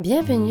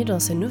Bienvenue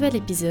dans ce nouvel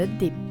épisode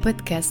des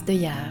podcasts de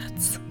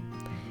Yaarts.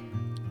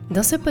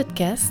 Dans ce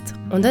podcast,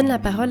 on donne la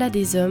parole à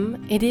des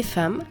hommes et des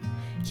femmes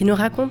qui nous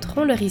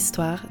raconteront leur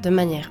histoire de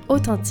manière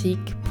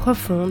authentique,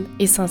 profonde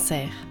et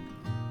sincère.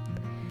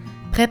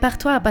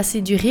 Prépare-toi à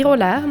passer du rire aux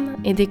larmes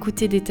et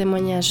d'écouter des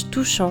témoignages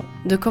touchants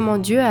de comment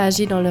Dieu a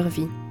agi dans leur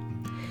vie.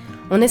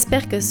 On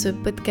espère que ce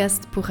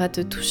podcast pourra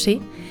te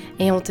toucher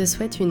et on te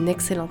souhaite une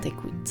excellente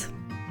écoute.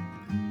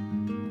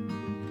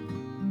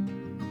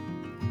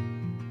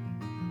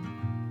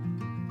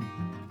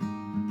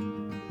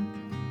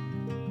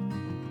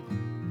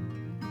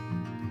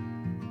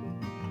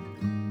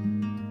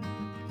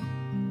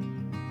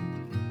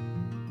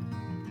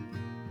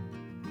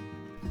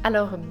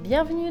 Alors,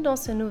 bienvenue dans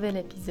ce nouvel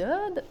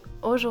épisode.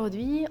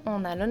 Aujourd'hui,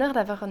 on a l'honneur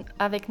d'avoir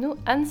avec nous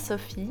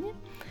Anne-Sophie,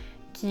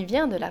 qui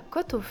vient de la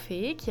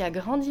Côte-aux-Fées, qui a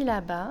grandi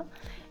là-bas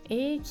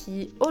et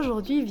qui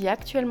aujourd'hui vit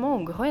actuellement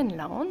au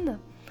Groenland.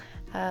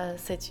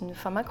 C'est une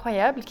femme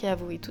incroyable qui a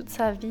voué toute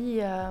sa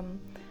vie,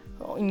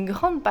 une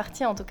grande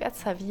partie en tout cas de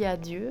sa vie à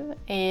Dieu.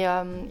 Et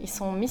ils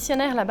sont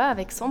missionnaires là-bas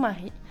avec son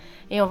mari.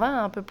 Et on va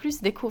un peu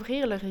plus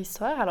découvrir leur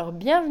histoire. Alors,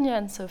 bienvenue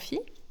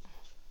Anne-Sophie.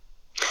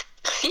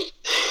 Merci.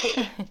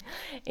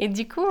 Et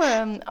du coup,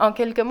 en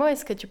quelques mots,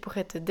 est-ce que tu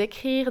pourrais te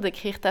décrire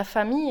ta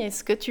famille et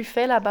ce que tu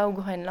fais là-bas au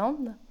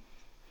Groenland?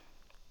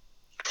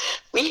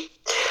 Oui.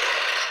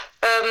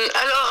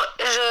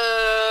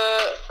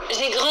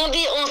 J'ai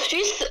grandi en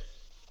Suisse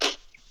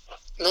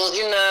dans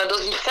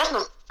une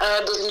ferme,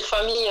 dans une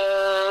famille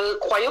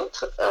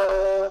croyante.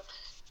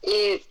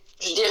 Et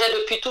je dirais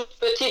depuis toute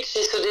petite,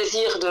 j'ai ce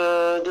désir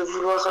de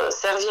vouloir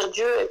servir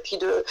Dieu et puis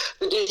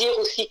le désir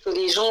aussi que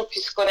les gens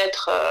puissent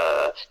connaître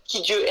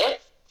qui Dieu est.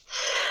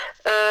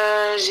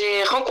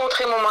 J'ai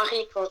rencontré mon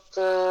mari quand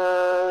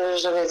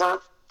j'avais 20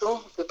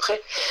 ans à peu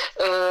près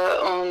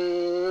en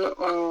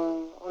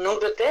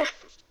Angleterre.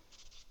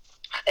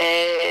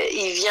 Et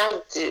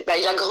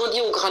il a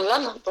grandi au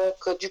Groenland,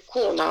 donc du coup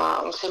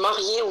on s'est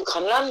mariés au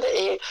Groenland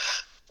et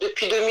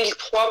depuis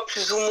 2003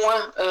 plus ou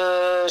moins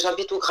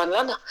j'habite au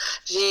Groenland.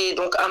 J'ai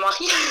donc un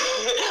mari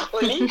au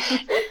lit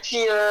et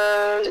puis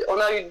on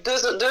a eu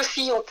deux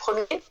filles en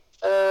premier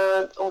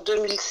en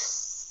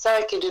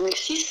 2005 et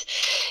 2006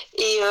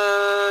 et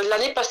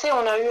l'année passée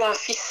on a eu un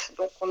fils,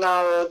 donc on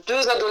a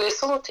deux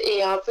adolescentes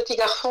et un petit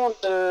garçon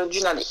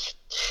d'une année.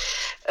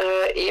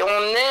 Et on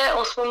est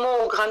en ce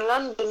moment au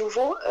Groenland de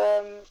nouveau,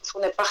 parce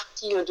qu'on est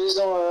parti 2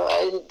 ans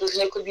dans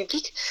une école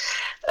biblique,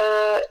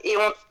 et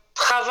on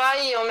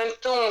travaille et en même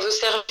temps on veut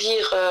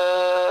servir,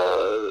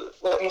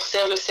 on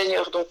sert le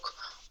Seigneur. Donc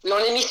on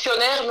est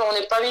missionnaire, mais on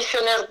n'est pas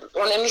missionnaire,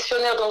 on est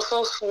missionnaire dans le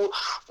sens où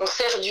on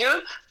sert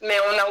Dieu, mais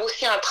on a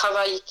aussi un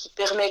travail qui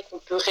permet qu'on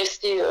peut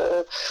rester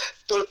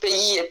dans le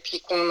pays et puis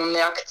qu'on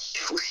est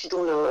actif aussi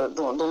dans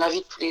la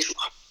vie de tous les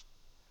jours.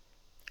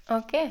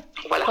 Ok,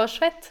 voilà. Trop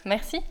chouette,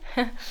 merci.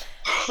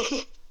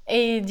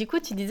 Et du coup,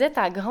 tu disais, tu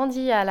as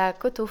grandi à la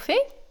Côte-aux-Fées.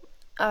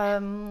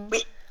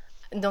 Oui.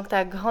 Donc, tu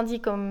as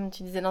grandi, comme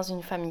tu disais, dans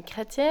une famille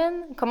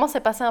chrétienne. Comment s'est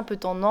passée un peu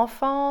ton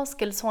enfance?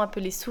 Quels sont un peu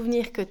les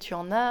souvenirs que tu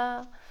en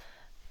as?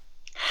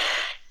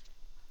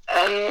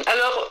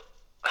 Alors,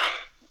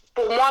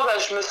 pour moi,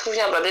 je me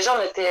souviens, déjà,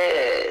 on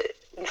était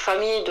une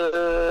famille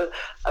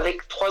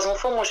avec 3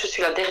 enfants. Moi, je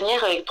suis la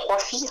dernière avec 3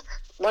 filles.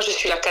 Moi, je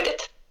suis la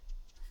cadette.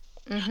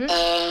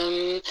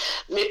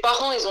 Mes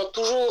parents, ils ont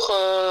toujours,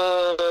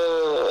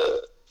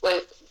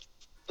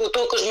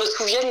 autant que je me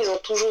souvienne, ils ont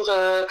toujours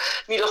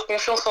mis leur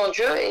confiance en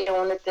Dieu et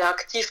on était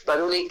actifs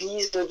dans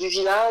l'église du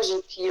village.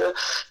 Et puis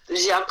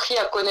j'ai appris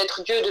à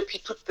connaître Dieu depuis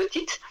toute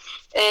petite.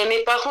 Et mes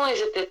parents,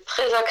 ils étaient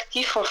très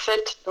actifs en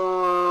fait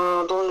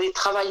dans les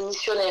travails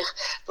missionnaires,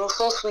 dans le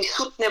sens où ils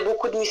soutenaient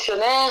beaucoup de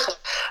missionnaires.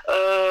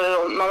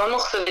 Ma maman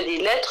recevait des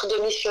lettres de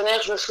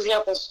missionnaires. Je me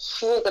souviens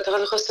souvent quand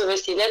elle recevait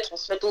ces lettres, on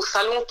se mettait au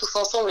salon tous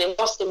ensemble. Et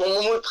moi, c'était mon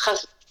moment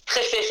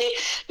préféré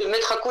de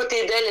mettre à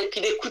côté d'elle et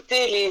puis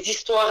d'écouter les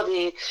histoires,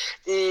 lire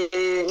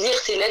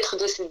ces lettres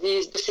de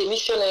ces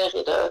missionnaires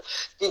et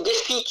des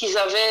défis qu'ils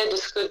avaient, de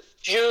ce que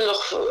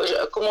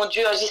comment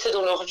Dieu agissait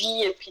dans leur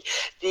vie et puis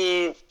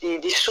des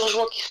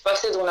changements qui se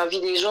passaient dans la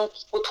vie des gens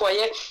qui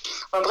côtoyaient.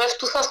 Bref,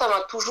 tout ça, ça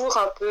m'a toujours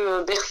un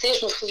peu bercé.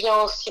 Je me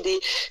souviens aussi des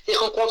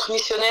rencontres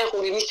missionnaires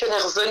où les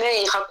missionnaires venaient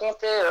et ils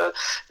racontaient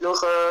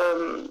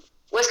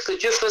ce que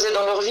Dieu faisait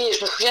dans leur vie, et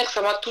je me souviens que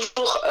ça m'a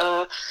toujours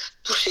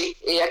touchée.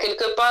 Et à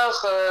quelque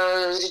part,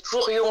 j'ai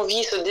toujours eu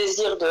envie, ce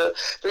désir de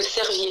le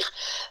servir.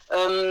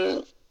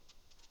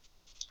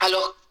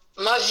 Alors,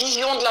 ma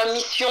vision de la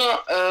mission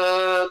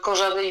quand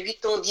j'avais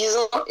 8 ans, 10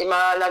 ans et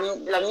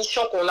la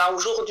mission qu'on a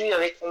aujourd'hui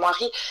avec mon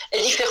mari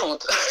est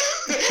différente.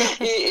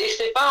 et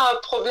c'est pas un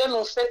problème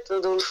en fait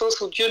dans le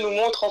sens où Dieu nous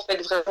montre en fait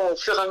vraiment au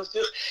fur et à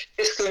mesure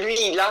qu'est-ce que lui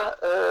il a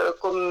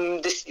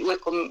comme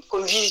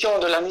vision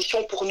de la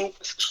mission pour nous.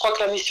 Parce que je crois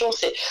que la mission,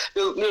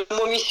 le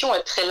mot mission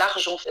est très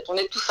large en fait. On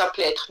est tous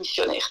appelés à être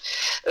missionnaires.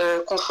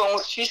 Qu'on soit en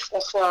Suisse, qu'on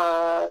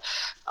soit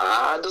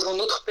dans un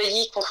autre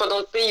pays, qu'on soit dans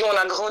le pays où on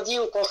a grandi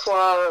ou qu'on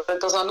soit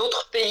dans un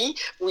autre pays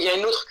où il y a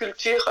une autre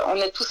culture, on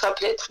est tous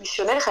appelés à être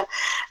missionnaires.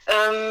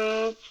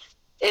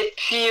 Et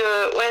puis,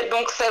 ouais,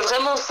 donc c'est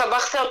vraiment, ça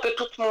marquait un peu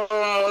toute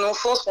mon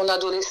enfance, mon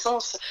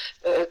adolescence.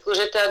 Quand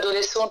j'étais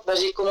adolescente, bah,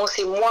 j'ai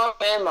commencé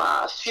moi-même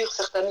à suivre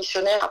certains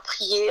missionnaires, à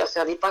prier, à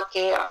faire des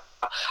paquets, à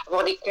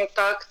avoir des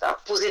contacts, à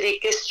poser des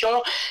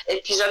questions.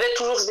 Et puis j'avais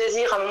toujours ce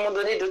désir à un moment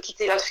donné de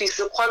quitter la Suisse.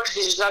 Je crois que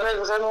j'ai jamais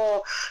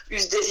vraiment eu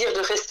ce désir de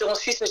rester en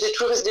Suisse, mais j'ai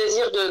toujours eu ce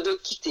désir de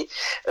quitter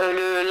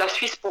la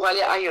Suisse pour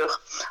aller ailleurs.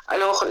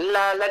 Alors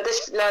la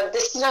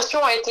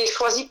destination a été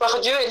choisie par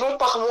Dieu et non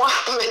par moi,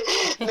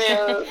 mais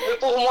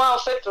pour moi en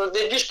fait au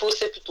début je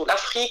pensais plutôt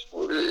l'Afrique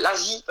ou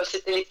l'Asie, parce que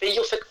c'était les pays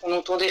en fait qu'on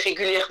entendait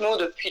régulièrement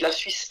depuis la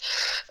Suisse.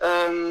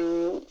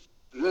 Euh,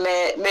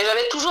 mais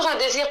j'avais toujours un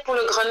désir pour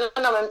le Groenland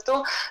en même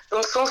temps, dans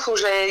le sens où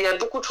il y a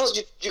beaucoup de choses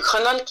du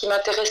Groenland qui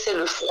m'intéressaient,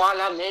 le froid,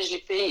 la neige, les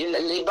pays,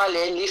 les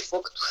baleines, les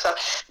phoques, tout ça.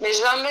 Mais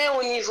jamais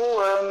au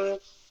niveau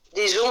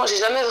des gens, j'ai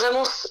jamais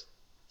vraiment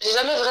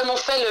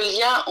fait le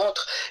lien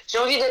entre j'ai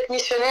envie d'être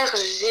missionnaire,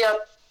 j'ai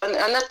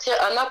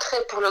un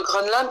attrait pour le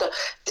Groenland,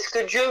 est-ce que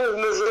Dieu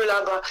me veut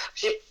là-bas?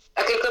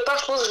 À quelque part,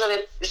 je pense que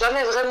j'avais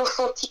jamais vraiment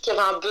senti qu'il y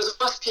avait un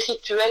besoin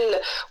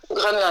spirituel au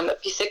Groenland.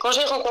 Puis c'est quand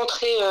j'ai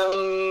rencontré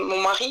mon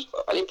mari,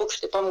 à l'époque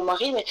c'était pas mon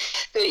mari, mais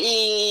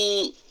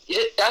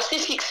j'étais assez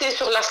fixée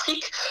sur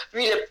l'Afrique.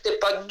 Lui, il n'était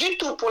pas du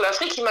tout pour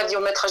l'Afrique. Il m'a dit, oh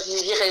maître, je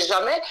n'irai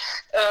jamais.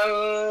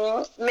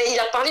 Mais il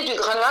a parlé du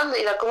Groenland,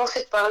 il a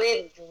commencé de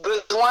parler du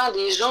besoin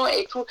des gens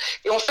et tout.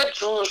 Et en fait,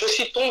 je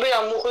suis tombée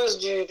amoureuse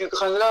du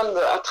Groenland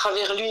à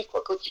travers lui,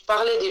 quoi. Quand il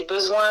parlait des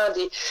besoins,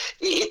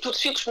 et tout de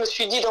suite, je me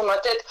suis dit dans ma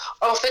tête,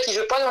 oh, en fait, il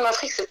veut pas aller en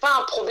Afrique, c'est pas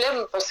un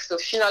problème, parce que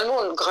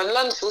finalement, le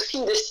Groenland, c'est aussi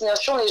une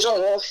destination, les gens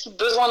ont aussi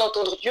besoin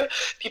d'entendre Dieu.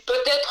 Puis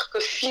peut-être que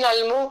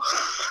finalement,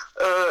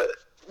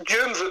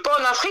 Dieu me veut pas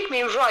en Afrique, mais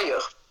il me veut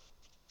ailleurs.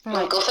 Ouais.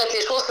 Donc en fait,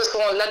 les choses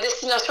la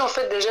destination en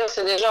fait déjà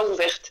c'est déjà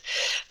ouverte.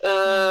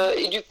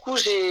 Et du coup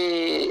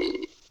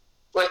les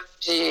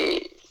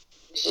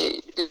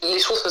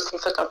choses se sont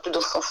faites un peu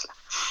dans ce sens-là.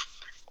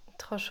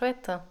 Trop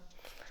chouette.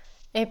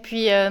 Et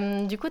puis,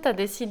 du coup, tu as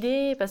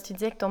décidé, parce que tu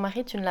disais que ton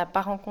mari, tu ne l'as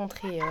pas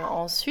rencontré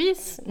en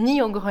Suisse,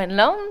 ni au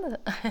Groenland.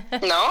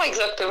 Non,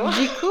 exactement.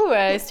 Du coup,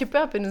 si tu peux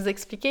un peu nous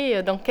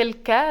expliquer dans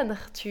quel cadre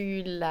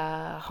tu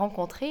l'as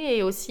rencontré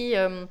et aussi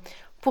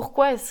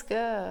pourquoi est-ce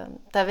que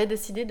tu avais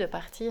décidé de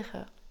partir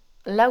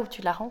là où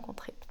tu l'as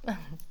rencontré.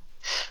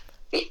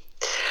 Oui.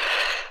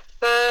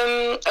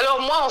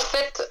 Alors moi, en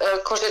fait,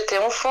 quand j'étais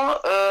enfant,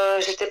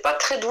 j'étais pas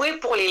très douée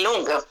pour les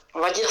langues. On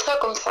va dire ça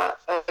comme ça.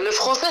 Le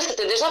français,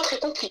 c'était déjà très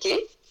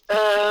compliqué.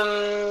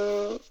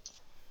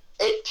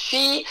 Et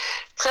puis,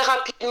 très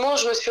rapidement,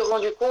 je me suis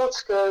rendu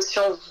compte que si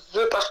on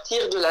veut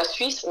partir de la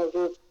Suisse, on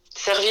veut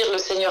servir le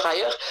Seigneur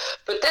ailleurs,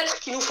 peut-être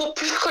qu'il nous faut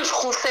plus que le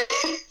français.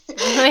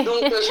 Oui.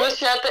 Donc,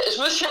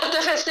 je me suis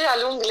intéressée à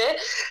l'anglais,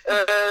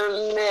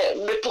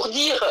 mais pour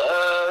dire,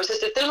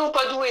 j'étais tellement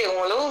pas douée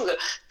en langue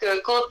que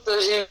quand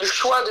j'ai eu le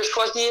choix de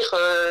choisir,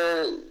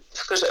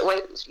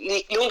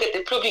 les langues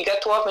étaient plus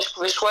obligatoires, mais je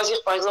pouvais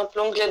choisir, par exemple,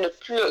 l'anglais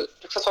que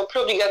ça soit plus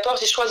obligatoire,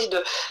 j'ai choisi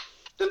de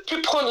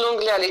plus prendre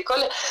l'anglais à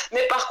l'école.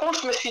 Mais par contre,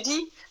 je me suis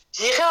dit,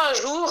 j'irai un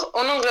jour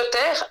en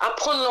Angleterre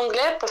apprendre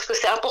l'anglais parce que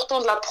c'est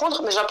important de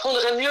l'apprendre, mais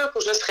j'apprendrai mieux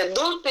quand je serai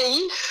dans le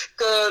pays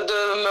que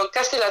de me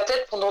casser la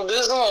tête pendant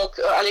 2 ans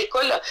à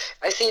l'école,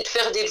 à essayer de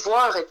faire des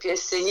devoirs et puis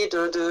essayer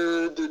de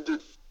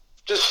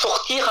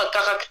sortir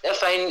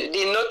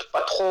des notes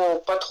pas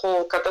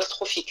trop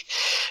catastrophiques.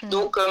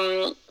 Donc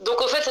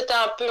en fait, c'était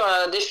un peu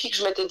un défi que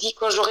je m'étais dit,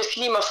 quand j'aurai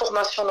fini ma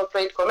formation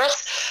d'employé de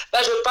commerce,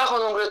 je pars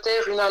en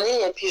Angleterre 1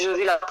 année et puis je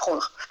vais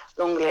l'apprendre,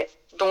 l'anglais.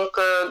 Donc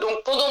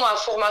pendant ma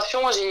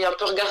formation, j'ai un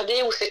peu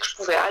regardé où c'est que je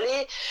pouvais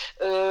aller.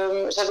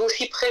 J'avais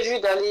aussi prévu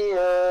d'aller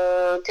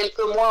quelques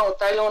mois en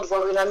Thaïlande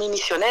voir une amie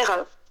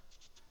missionnaire.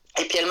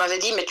 Et puis elle m'avait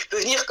dit, mais tu peux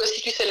venir que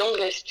si tu sais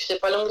l'anglais. Si tu sais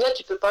pas l'anglais,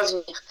 tu peux pas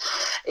venir.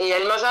 Et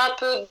elle m'avait un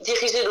peu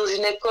dirigée dans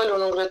une école en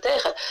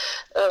Angleterre.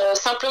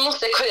 Simplement,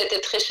 cette école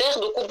était très chère.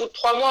 Donc au bout de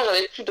 3 mois,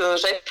 j'avais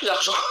plus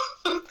d'argent.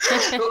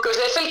 Donc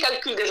j'avais fait le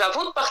calcul déjà.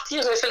 Avant de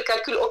partir, j'avais fait le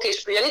calcul. Ok,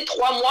 je peux y aller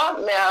 3 mois,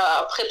 mais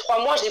après 3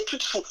 mois, j'ai plus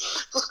de sous.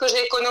 Tout ce que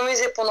j'ai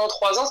économisé pendant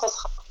 3 ans, ça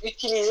sera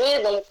utilisé.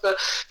 Donc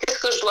qu'est-ce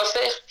que je dois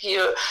faire? Puis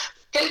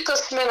quelques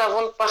semaines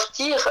avant de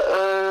partir,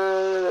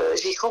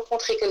 j'ai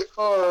rencontré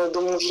quelqu'un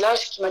dans mon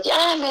village qui m'a dit «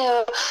 Ah,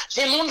 mais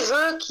j'ai mon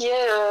neveu qui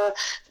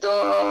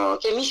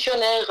est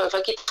missionnaire,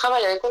 qui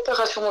travaille avec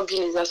Opération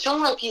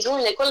Mobilisation, et puis ils ont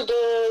une école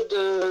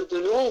de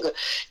langue,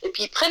 et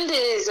puis ils prennent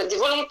des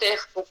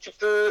volontaires. Donc tu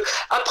peux,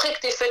 après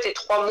que tu aies fait tes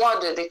 3 mois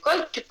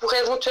d'école, tu pourrais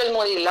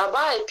éventuellement aller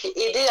là-bas et puis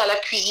aider à la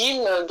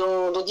cuisine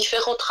dans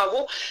différents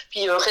travaux,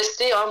 puis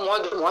rester 1 mois,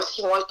 2 mois,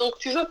 6 mois, le temps que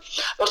tu veux. »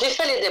 Alors j'ai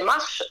fait les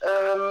démarches.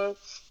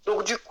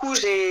 Donc du coup,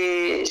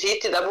 j'ai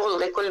été d'abord dans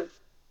l'école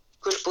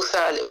que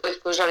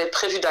j'avais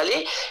prévu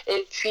d'aller.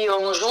 Et puis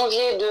en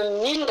janvier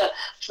 2000,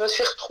 je me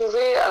suis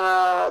retrouvée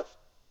à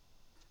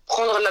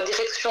prendre la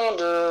direction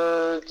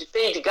du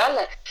Pays de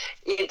Galles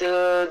et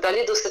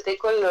d'aller dans cette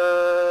école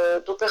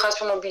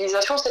d'opération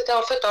mobilisation. C'était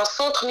en fait un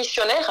centre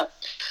missionnaire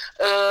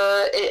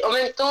et en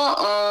même temps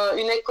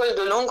une école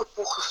de langue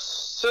pour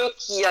ceux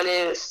qui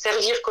allaient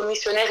servir comme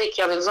missionnaires et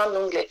qui avaient besoin de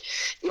l'anglais.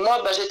 Et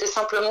moi, j'étais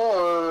simplement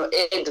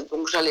aide.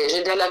 Donc,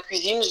 j'aidais à la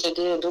cuisine,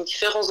 j'aidais dans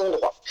différents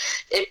endroits.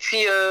 Et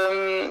puis,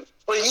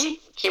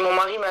 Oli, qui est mon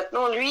mari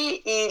maintenant,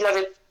 lui, il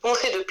avait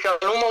pensé depuis un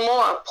long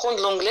moment à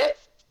apprendre l'anglais.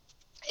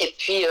 Et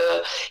puis,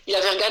 il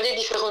avait regardé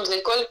différentes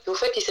écoles, puis au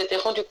fait, il s'était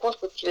rendu compte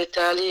qu'il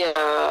était allé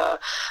à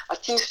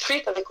King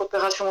Street avec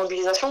Opération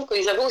Mobilisation,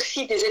 qu'ils avaient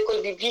aussi des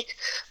écoles bibliques,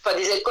 enfin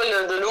des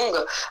écoles de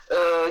langue,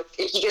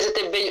 et qu'ils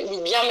étaient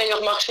bien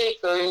meilleur marché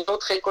qu'une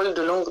autre école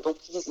de langue. Donc,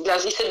 il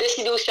s'est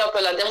décidé aussi un peu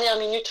à la dernière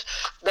minute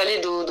d'aller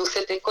dans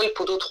cette école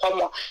pour 2-3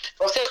 mois.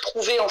 On s'est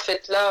retrouvés, en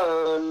fait, là,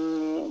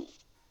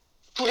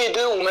 tous les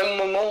deux au même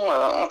moment,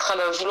 en train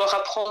de vouloir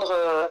apprendre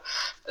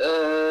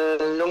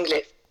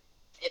l'anglais.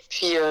 Et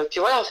puis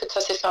voilà, en fait, ça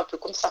s'est fait un peu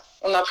comme ça.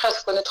 On a appris à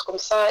se connaître comme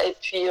ça, et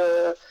puis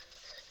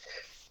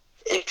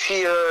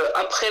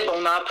après,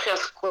 on a appris à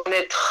se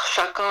connaître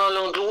chacun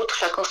l'un de l'autre,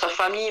 chacun sa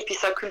famille, et puis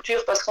sa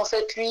culture, parce qu'en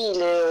fait, lui,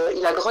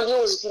 il a grandi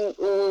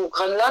au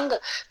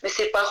Groenland, mais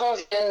ses parents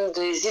viennent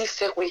des îles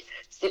Féroé.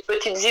 C'est des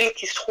petites îles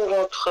qui se trouvent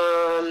entre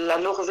la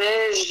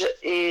Norvège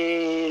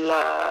et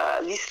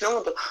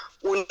l'Islande,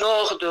 au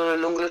nord de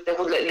l'Angleterre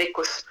ou de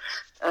l'Écosse.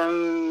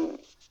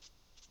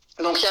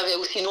 Donc il y avait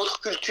aussi une autre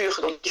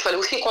culture, donc il fallait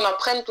aussi qu'on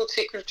apprenne toutes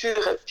ces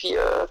cultures et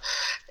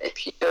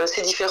puis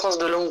ces différences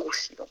de langue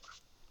aussi.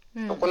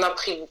 Donc on a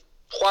pris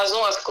 3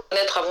 ans à se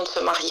connaître avant de se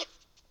marier.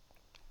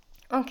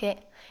 Ok.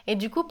 Et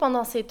du coup,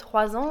 pendant ces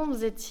 3 ans,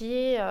 vous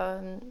étiez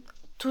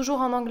toujours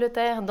en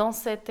Angleterre dans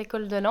cette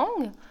école de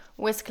langue,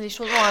 ou est-ce que les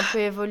choses ont un peu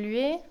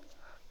évolué?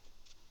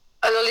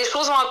 Alors les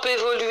choses ont un peu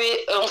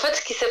évolué. En fait,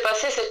 ce qui s'est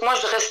passé, c'est que moi,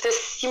 je restais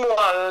 6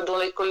 mois dans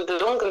l'école de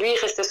langue. Lui, il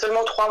restait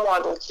seulement 3 mois.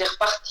 Donc, il est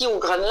reparti au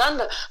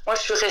Groenland. Moi,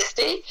 je suis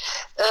restée.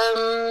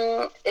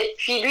 Et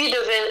puis, lui, il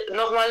devait,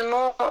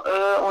 normalement,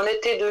 en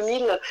été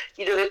 2000,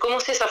 il devait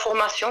commencer sa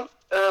formation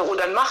au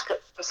Danemark,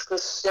 parce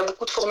qu'il y a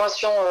beaucoup de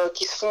formations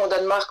qui se font au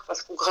Danemark,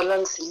 parce qu'au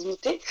Groenland, c'est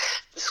limité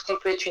de ce qu'on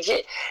peut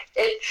étudier.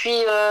 Et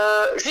puis,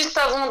 juste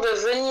avant de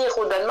venir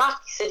au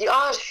Danemark, il s'est dit,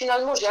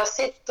 finalement, j'ai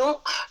assez de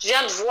temps. Je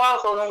viens de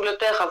voir en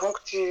Angleterre avant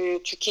que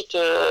tu quittes,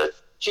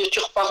 tu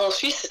repars en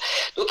Suisse.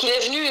 Donc il est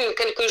venu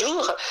quelques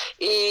jours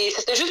et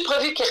c'était juste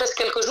prévu qu'il reste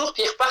quelques jours,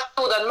 puis il repartait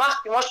au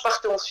Danemark, puis moi je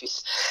partais en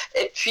Suisse.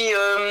 Et puis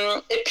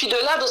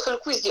de là, d'un seul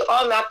coup, il se dit,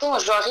 mais attends,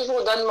 je vais arriver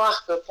au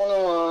Danemark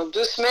pendant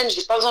 2 semaines,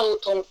 j'ai pas besoin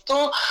d'autant de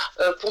temps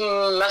pour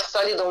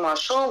m'installer dans ma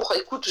chambre.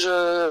 Écoute, ça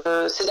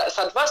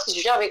te va si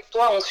je viens avec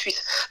toi en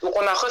Suisse? Donc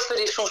on a refait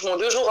les changements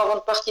 2 jours avant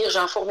de partir. J'ai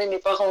informé mes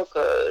parents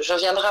que je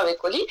viendrais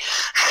avec Oli.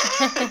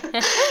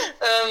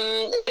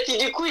 Et puis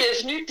du coup, il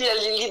est venu, puis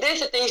l'idée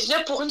c'était qu'il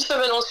venait pour 1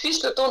 semaine en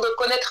Suisse, le temps de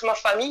connaître ma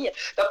famille,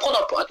 apprendre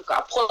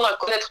à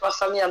connaître ma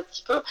famille un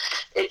petit peu,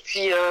 et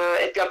puis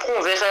après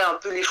on verrait un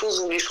peu les choses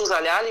où les choses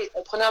allaient aller,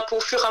 on prenait un peu au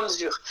fur et à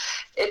mesure.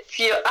 Et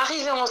puis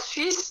arrivé en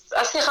Suisse,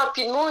 assez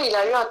rapidement, il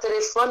a eu un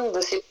téléphone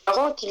de ses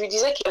parents qui lui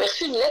disait qu'il avait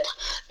reçu une lettre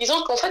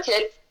disant qu'en fait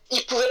il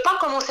ne pouvait pas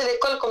commencer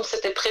l'école comme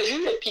c'était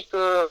prévu, et puis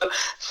que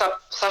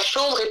sa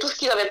chambre et tout ce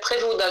qu'il avait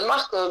prévu au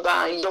Danemark,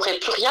 il n'aurait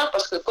plus rien,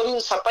 parce que comme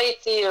ça n'a pas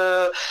été,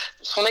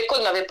 son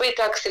école n'avait pas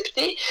été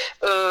acceptée,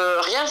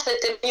 rien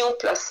s'était mis en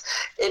place.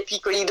 Et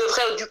puis qu'il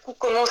devrait du coup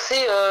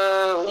commencer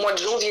au mois de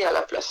janvier à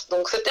la place.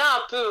 Donc c'était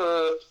un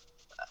peu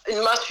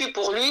une massue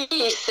pour lui,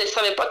 il ne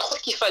savait pas trop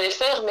ce qu'il fallait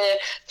faire, mais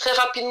très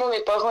rapidement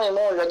mes parents et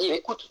moi on lui a dit,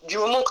 écoute, du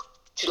moment que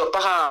tu dois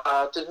pas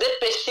te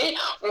dépêcher,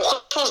 on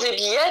rechange les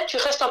billets, tu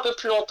restes un peu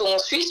plus longtemps en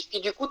Suisse, puis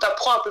du coup tu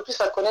apprends un peu plus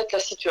à connaître la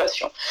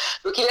situation.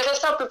 Donc il est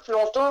resté un peu plus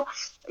longtemps.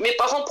 Mes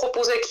parents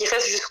proposaient qu'il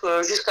reste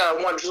jusqu'à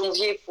mois de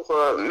janvier,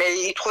 mais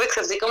ils trouvaient que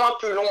ça faisait quand même un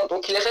peu long.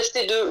 Donc il est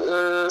resté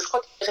je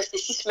crois qu'il est resté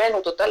 6 semaines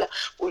au total,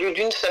 au lieu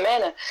d'1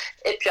 semaine.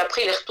 Et puis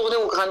après il est retourné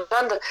au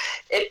Groenland.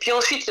 Et puis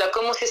ensuite il a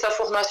commencé sa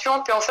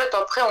formation. Puis en fait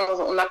après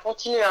on a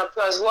continué un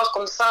peu à se voir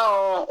comme ça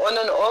en on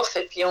and off.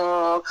 Et puis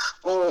en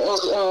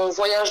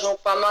voyageant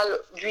pas mal.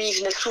 Lui il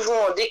venait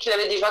souvent, dès qu'il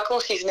avait des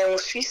vacances, il venait en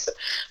Suisse,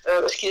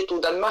 parce qu'il est au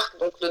Danemark.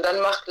 Donc le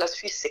Danemark, la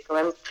Suisse, c'est quand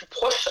même plus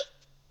proche.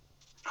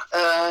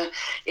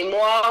 Et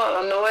moi,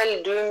 à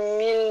Noël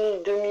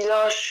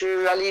 2001, je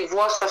suis allée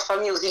voir sa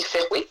famille aux îles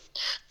Féroé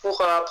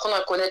pour apprendre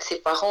à connaître ses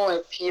parents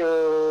et puis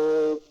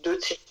 2 de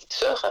ses petites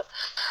sœurs.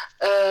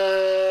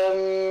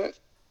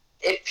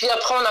 Et puis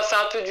après, on a fait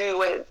un peu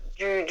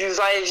du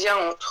va-et-vient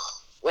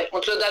entre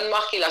le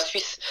Danemark et la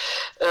Suisse.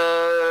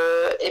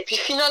 Et puis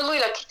finalement,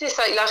 il a quitté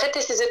ça, il a arrêté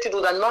ses études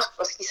au Danemark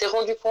parce qu'il s'est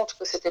rendu compte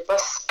que c'était pas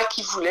ça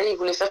qu'il voulait. Il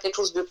voulait faire quelque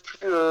chose de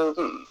plus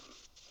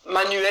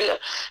manuel,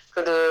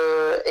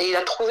 et il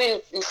a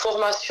trouvé une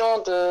formation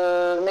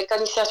de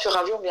mécanicien sur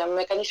avion, bien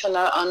mécanicien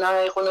en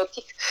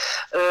aéronautique,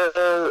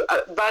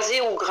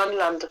 basée au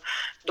Groenland.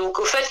 Donc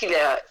au fait, il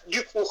est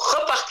du coup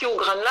reparti au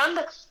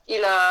Groenland,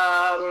 il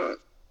a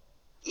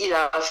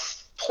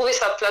trouvé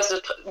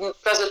une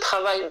place de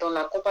travail dans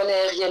la compagnie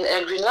aérienne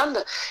Air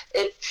Greenland,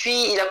 et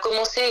puis il a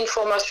commencé une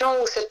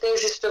formation où c'était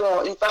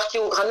justement une partie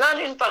au Groenland,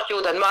 une partie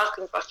au Danemark,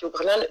 une partie au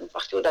Groenland, une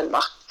partie au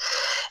Danemark.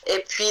 Et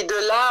puis de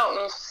là,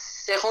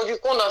 s'est rendu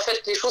compte, en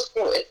fait, les choses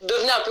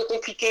devenaient un peu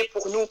compliquées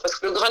pour nous, parce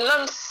que le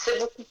Groenland, c'est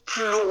beaucoup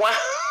plus loin.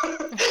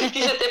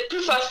 Puis c'était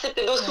plus facile,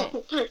 c'était Ouais.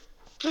 beaucoup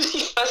plus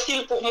si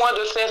facile pour moi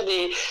de faire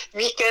des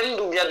week-ends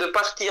ou bien de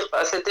partir.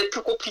 Enfin, c'était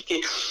plus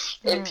compliqué.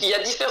 Et Mm. puis, il y a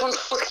différentes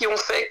choses qui ont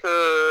fait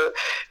que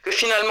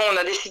finalement, on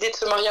a décidé de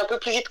se marier un peu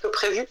plus vite que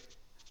prévu.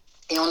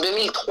 Et en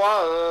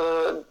 2003,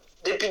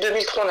 début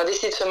 2003, on a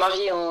décidé de se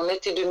marier en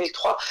été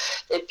 2003.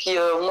 Et puis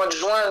au mois de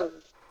juin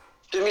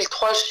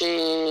 2003,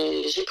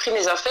 j'ai pris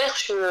mes affaires, je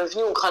suis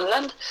venue au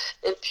Groenland.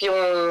 Et puis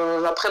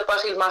on a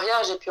préparé le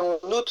mariage. Et puis en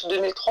août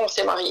 2003, on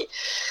s'est mariés.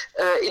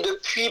 Et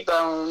depuis,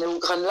 ben, on est au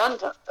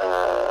Groenland.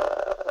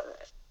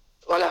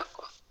 Voilà,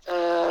 quoi.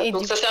 Et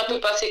Donc du ça s'est un peu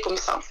coup, passé comme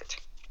ça, en fait.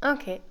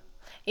 ok.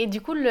 Et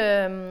du coup,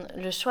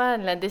 le choix,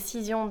 la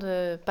décision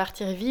de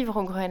partir vivre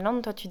au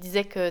Groenland, toi, tu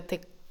disais que tu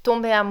es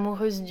tombée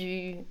amoureuse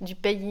du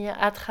pays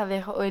à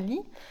travers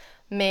Oli,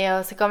 mais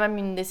c'est quand même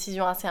une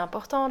décision assez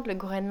importante. Le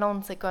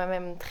Groenland, c'est quand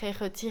même très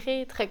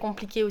retiré, très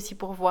compliqué aussi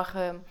pour voir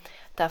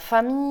ta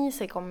famille,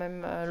 c'est quand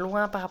même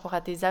loin par rapport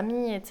à tes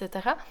amis, etc.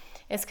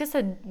 Est-ce que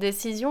cette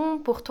décision,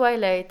 pour toi,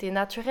 elle a été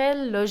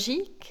naturelle,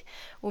 logique,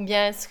 ou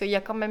bien est-ce qu'il y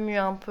a quand même eu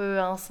un peu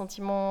un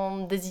sentiment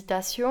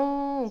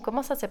d'hésitation, ou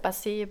comment ça s'est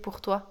passé pour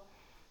toi?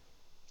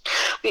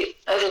 Oui,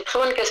 c'est une très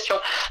bonne question.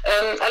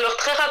 Alors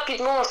très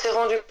rapidement, on s'est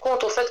rendu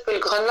compte au fait que le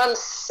Groenland,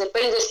 c'est pas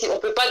une décision. On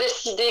peut pas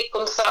décider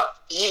comme ça.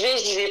 J'y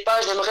vais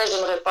pas.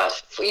 J'aimerais pas.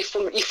 Il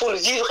faut le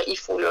vivre. Il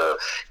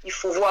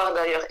faut voir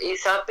d'ailleurs. Et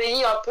c'est un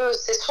pays un peu.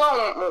 C'est soit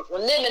on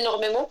aime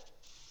énormément,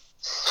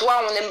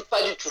 soit on n'aime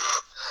pas du tout.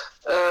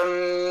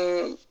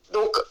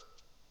 Donc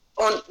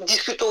en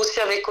discutant aussi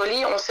avec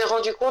Oli, on s'est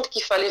rendu compte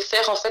qu'il fallait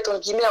faire en fait en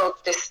guillemets un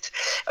test.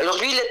 Alors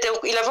lui,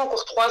 il avait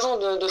encore 3 ans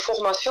de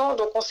formation,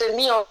 donc on s'est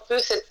mis un peu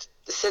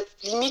cette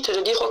limite de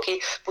dire ok,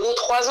 pendant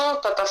 3 ans,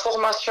 tu as ta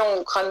formation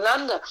au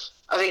Groenland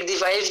avec des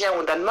va-et-vient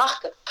au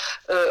Danemark,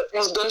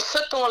 on se donne ce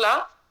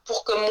temps-là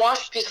pour que moi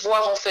je puisse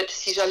voir en fait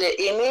si j'allais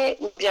aimer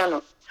ou bien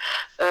non.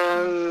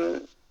 Euh,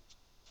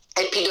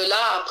 et puis de là,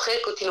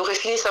 après, quand il aurait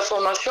fini sa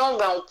formation,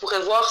 ben, on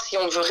pourrait voir si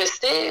on veut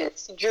rester,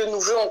 si Dieu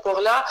nous veut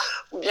encore là,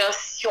 ou bien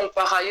si on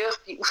part ailleurs,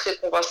 puis où c'est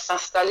qu'on va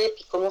s'installer,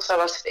 puis comment ça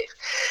va se faire.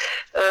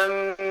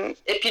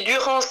 Et puis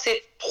durant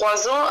ces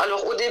 3 ans,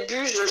 alors au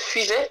début, je le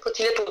suivais. Quand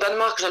il était au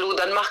Danemark, j'allais au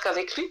Danemark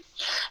avec lui.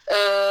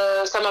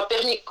 Ça m'a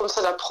permis comme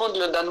ça d'apprendre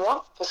le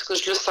danois, parce que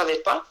je ne le savais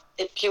pas.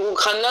 Et puis au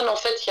Groenland, en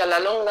fait, il y a la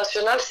langue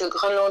nationale, c'est le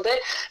groenlandais,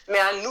 mais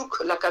à Nuuk,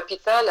 la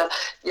capitale,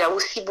 il y a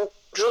aussi beaucoup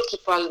de gens qui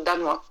parlent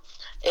danois.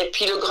 Et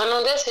puis le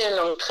groenlandais, c'est une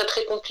langue très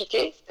très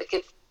compliquée,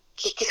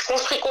 qui se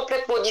construit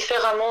complètement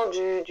différemment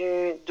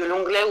de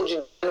l'anglais ou du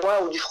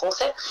danois ou du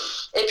français.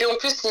 Et puis en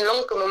plus, c'est une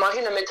langue que mon mari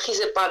ne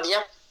maîtrisait pas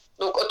bien.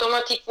 Donc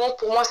automatiquement,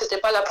 pour moi, c'était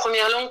pas la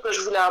première langue que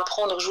je voulais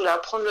apprendre. Je voulais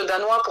apprendre le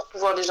danois pour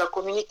pouvoir déjà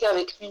communiquer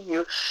avec lui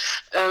mieux.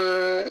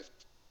 Euh,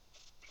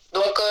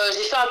 donc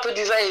j'ai fait un peu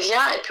du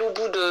va-et-vient. Et puis au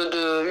bout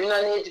une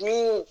année et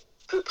demie, à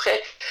peu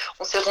près,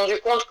 on s'est rendu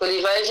compte que les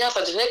va-et-vient,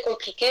 ça devenait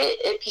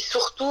compliqué. Et puis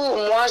surtout,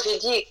 moi, j'ai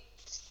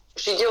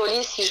dit au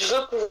Oli, si je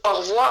veux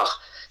pouvoir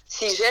voir,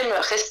 si j'aime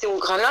rester au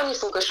Groenland, il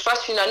faut que je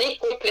fasse une année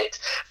complète.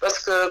 Parce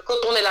que quand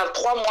on est là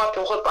 3 mois,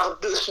 puis on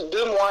repart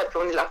 2 mois, et puis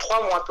on est là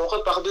 3 mois, puis on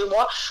repart 2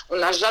 mois, on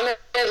n'a jamais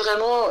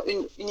vraiment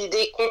une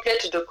idée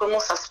complète de comment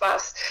ça se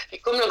passe. Et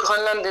comme le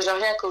Groenland, déjà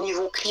rien qu'au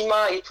niveau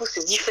climat et tout,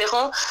 c'est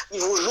différent,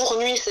 niveau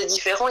jour-nuit, c'est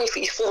différent,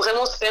 il faut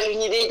vraiment se faire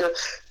une idée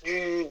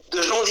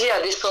de janvier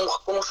à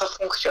décembre, comment ça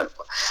fonctionne,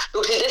 quoi.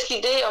 Donc j'ai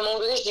décidé, à un moment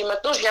donné, je dis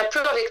maintenant, je viens plus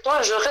avec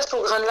toi, je reste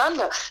au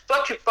Groenland.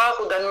 Toi, tu pars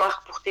au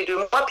Danemark pour tes 2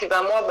 mois, puis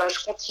ben moi, ben,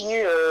 je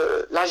continue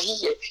la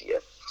vie.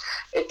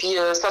 Et puis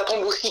ça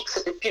tombe aussi que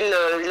c'était pile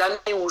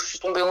l'année où je suis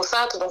tombée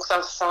enceinte, donc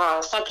ça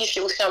simplifie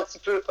aussi un petit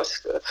peu parce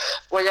que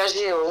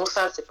voyager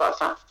enceinte, c'est pas,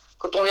 enfin,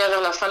 quand on vient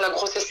vers la fin de la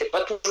grossesse, c'est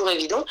pas toujours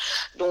évident.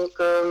 Donc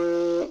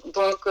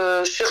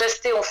je suis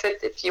restée en fait,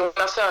 et puis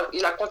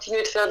il a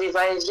continué de faire des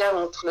va-et-vient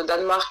entre le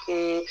Danemark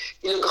et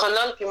le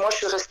Groenland, puis moi je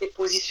suis restée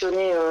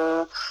positionnée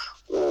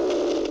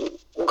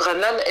au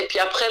Groenland. Et puis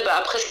après, bah,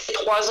 après ces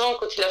 3 ans,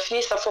 quand il a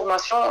fini sa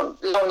formation,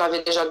 là on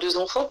avait déjà 2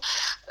 enfants,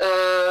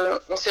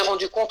 on s'est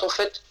rendu compte en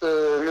fait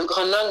que le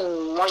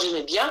Groenland, moi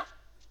j'aimais bien.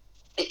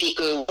 Et puis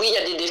que oui, il y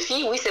a des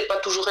défis, oui, c'est pas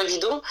toujours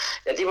évident,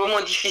 il y a des moments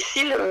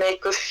difficiles, mais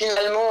que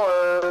finalement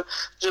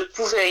je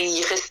pouvais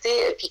y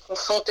rester et puis qu'on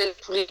sentait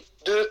tous les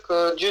deux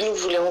que Dieu nous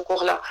voulait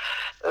encore là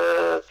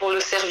pour le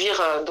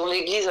servir dans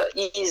l'église.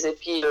 Et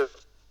puis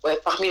ouais,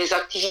 parmi les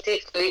activités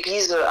que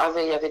l'église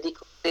avait, il y avait des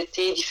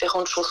communautés,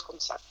 différentes choses comme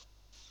ça.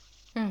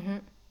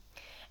 Mhm.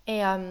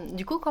 Et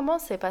du coup, comment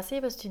c'est passé?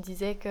 Parce que tu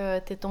disais que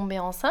tu es tombée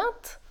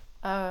enceinte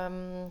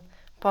euh,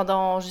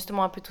 pendant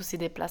justement un peu tous ces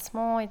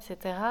déplacements, etc.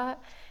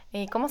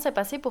 Et comment s'est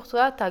passé pour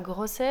toi ta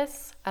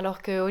grossesse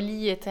alors que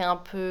Oli était un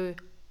peu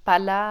pas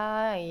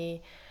là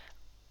et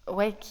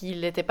ouais,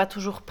 qu'il n'était pas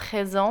toujours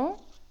présent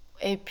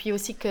et puis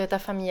aussi que ta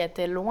famille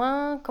était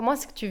loin? Comment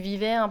est-ce que tu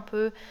vivais un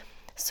peu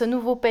ce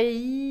nouveau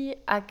pays,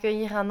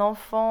 accueillir un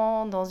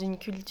enfant dans une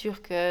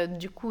culture que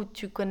du coup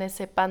tu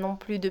connaissais pas non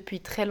plus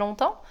depuis très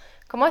longtemps?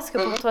 Comment est-ce que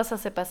pour Mhm. toi ça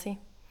s'est passé?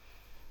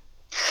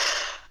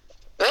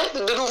 Ouais,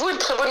 de nouveau une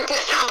très bonne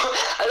question.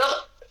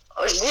 Alors,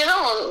 je dirais,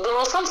 dans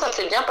l'ensemble, ça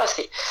s'est bien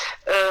passé.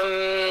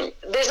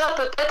 Déjà,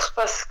 peut-être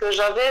parce que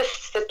j'avais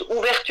cette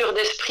ouverture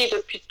d'esprit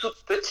depuis toute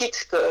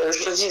petite que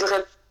je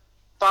vivrais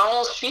pas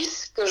en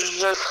Suisse, que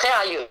je ferai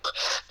ailleurs.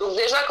 Donc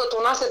déjà, quand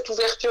on a cette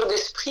ouverture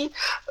d'esprit,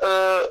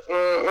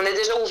 on est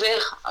déjà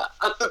ouvert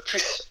un peu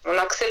plus. On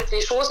accepte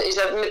les choses et je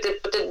m'étais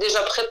peut-être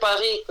déjà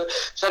préparé que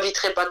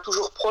j'habiterais pas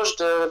toujours proche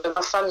de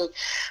ma famille.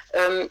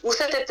 Où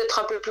c'était peut-être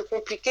un peu plus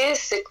compliqué,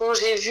 c'est quand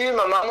j'ai vu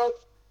ma maman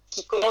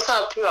qui commençait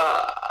un peu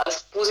à se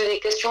poser des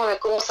questions, mais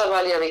comment ça va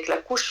aller avec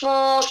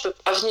l'accouchement, je peux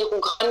pas venir au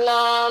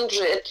Groenland, je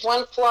vais être loin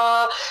de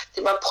toi,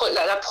 c'est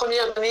la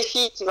première de mes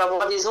filles qui va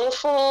avoir des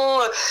enfants.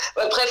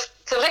 Bref,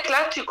 c'est vrai que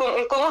là,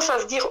 on commence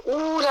à se dire,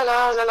 ouh là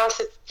là,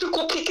 c'est plus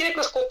compliqué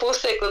que ce qu'on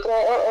pensait. Quand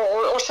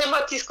on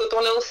schématise, quand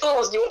on est enfant,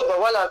 on se dit, oh ben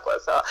voilà, quoi,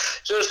 ça,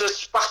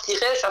 je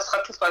partirai, ça sera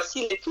tout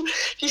facile et tout.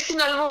 Puis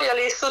finalement, il y a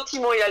les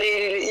sautillements, il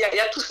y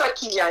a tout ça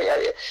qui vient,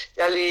 il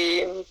y a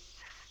les...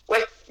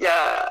 Ouais, il y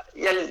a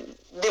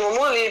des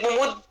moments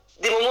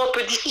un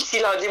peu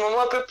difficiles, hein, des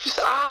moments un peu plus,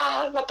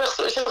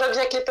 j'aimerais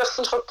bien que les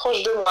personnes soient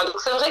proches de moi. Donc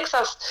c'est vrai que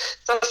ça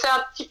c'est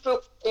un petit peu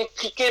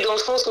compliqué dans le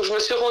sens où je me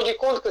suis rendu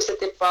compte que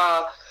c'était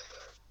pas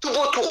tout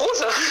beau, tout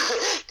rose,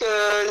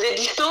 que les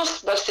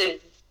distances,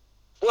 c'est...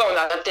 Ouais, on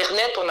a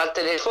Internet, on a le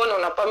téléphone,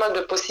 on a pas mal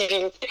de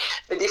possibilités,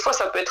 mais des fois,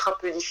 ça peut être un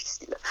peu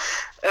difficile.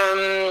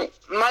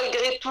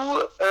 Malgré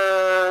tout,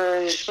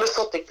 je me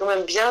sentais quand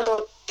même bien dans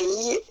le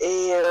pays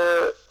et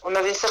on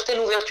avait une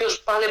certaine ouverture.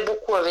 Je parlais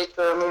beaucoup avec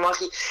mon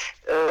mari.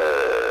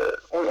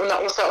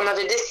 On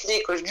avait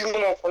décidé que du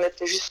moment qu'on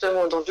était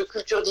justement dans deux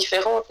cultures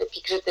différentes et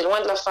puis que j'étais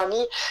loin de la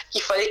famille,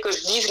 qu'il fallait que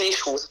je dise les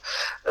choses.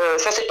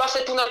 Ça s'est pas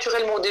fait tout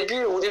naturellement au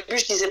début. Au début,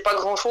 je disais pas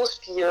grand-chose,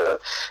 puis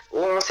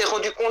on s'est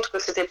rendu compte que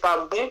c'était pas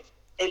bon.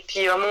 Et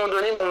puis à un moment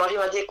donné, mon mari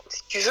m'a dit, écoute,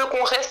 si tu veux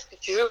qu'on reste, si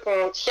tu veux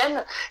qu'on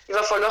tienne, il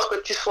va falloir que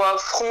tu sois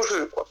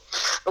franc-jeu, quoi.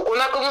 Donc on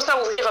a commencé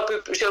à ouvrir un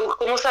peu plus, j'ai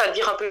commencé à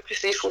dire un peu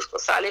plus les choses, quoi.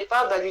 Ça allait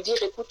pas, lui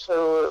dire, écoute,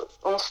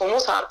 en ce moment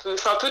c'est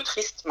un peu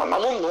triste, ma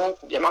maman me manque,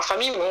 ou bien ma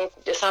famille me manque,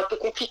 ou bien c'est un peu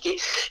compliqué.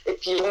 Et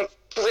puis on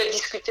pouvait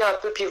discuter un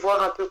peu, puis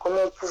voir un peu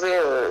comment on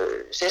pouvait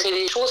gérer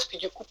les choses, puis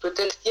du coup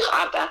peut-être dire,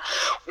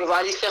 on va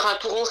aller faire un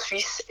tour en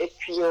Suisse, et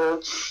puis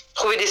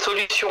trouver des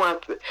solutions un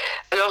peu.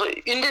 Alors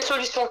une des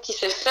solutions qui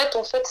s'est faite,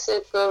 en fait,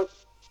 c'est que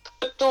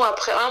peu de temps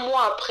après, un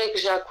mois après que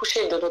j'ai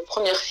accouché de notre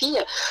première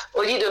fille,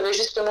 Oli devait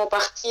justement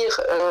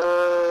partir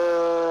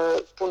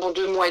pendant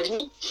 2 mois et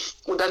demi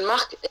au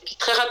Danemark. Et puis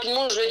très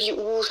rapidement, je lui ai dit,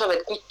 ça va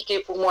être compliqué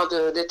pour moi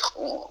d'être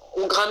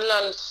au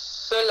Groenland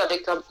seule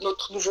avec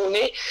notre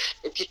nouveau-né.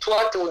 Et puis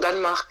toi, tu es au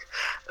Danemark.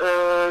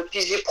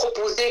 Puis j'ai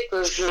proposé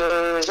que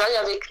j'aille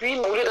avec lui,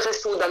 mais au lieu de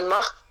rester au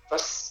Danemark,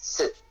 parce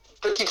que cette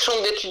petite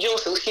chambre d'étudiant,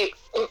 c'est aussi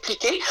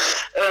compliqué.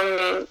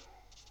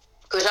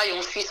 Que j'aille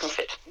en Suisse en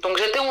fait. Donc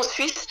j'étais en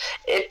Suisse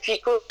et puis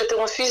quand j'étais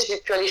en Suisse, j'ai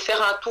pu aller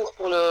faire un tour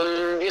pour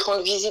lui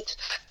rendre visite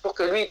pour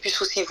que lui puisse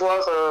aussi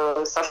voir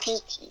sa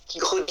fille qui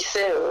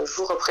grandissait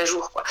jour après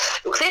jour, quoi.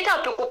 Donc ça a été un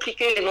peu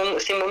compliqué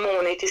ces moments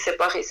où on a été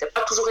séparés. Ça n'a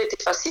pas toujours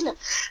été facile,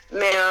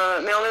 mais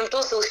en même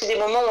temps c'est aussi des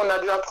moments où on a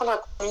dû apprendre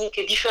à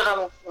communiquer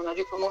différemment. On a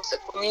dû commencer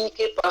à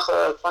communiquer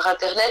par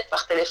internet,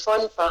 par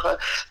téléphone, par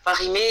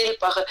email,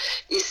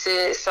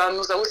 et ça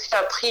nous a aussi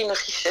appris une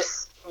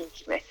richesse, entre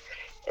guillemets.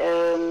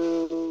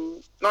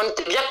 Mais on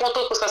était bien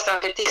contents que ça s'est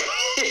arrêté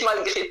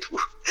malgré tout.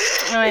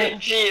 Ouais.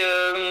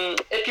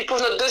 Et puis pour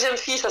notre deuxième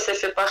fille, ça s'est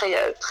fait pareil.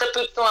 Très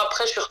peu de temps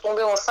après, je suis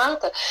retombée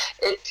enceinte.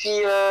 Et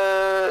puis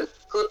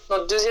quand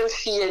notre deuxième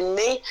fille est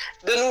née,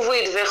 de nouveau,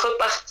 il devait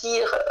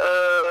repartir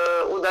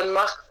au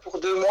Danemark pour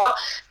 2 mois.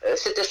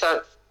 C'était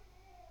sa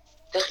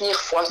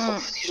dernière fois,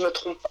 sauf si je ne me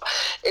trompe pas.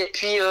 Et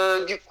puis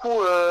du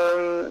coup...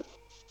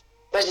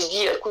 j'ai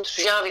dit, écoute,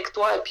 je viens avec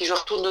toi et puis je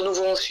retourne de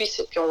nouveau en Suisse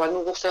et puis on va de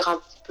nouveau faire un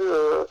petit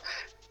peu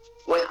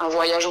un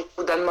voyage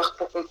au Danemark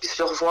pour qu'on puisse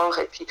le revoir.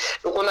 Et puis,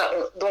 donc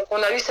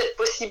on a eu cette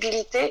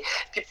possibilité.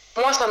 Puis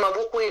moi, ça m'a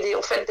beaucoup aidé.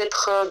 En fait,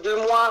 d'être 2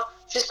 mois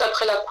juste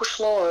après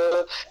l'accouchement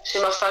chez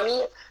ma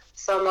famille,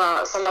 ça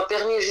m'a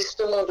permis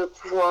justement de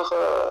pouvoir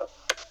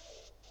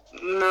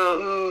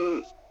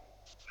me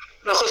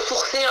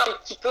ressourcer un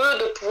petit peu,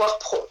 de pouvoir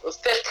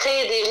faire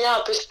créer des liens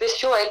un peu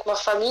spéciaux avec ma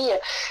famille,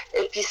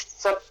 et puis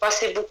ça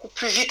passait beaucoup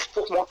plus vite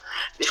pour moi.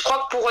 Mais je crois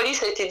que pour Oli,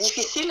 ça a été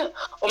difficile.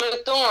 En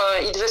même temps,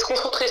 il devait se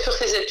concentrer sur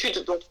ses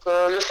études, donc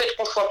le fait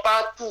qu'on ne soit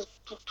pas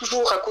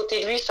toujours à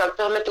côté de lui, ça me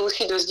permettait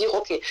aussi de se dire,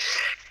 ok,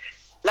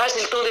 là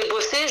j'ai le temps de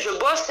bosser, je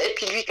bosse, et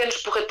puis le week-end,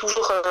 je pourrais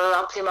toujours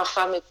appeler ma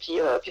femme, et puis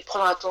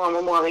prendre un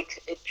moment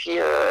avec, et puis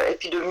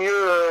de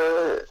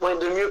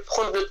mieux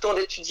prendre le temps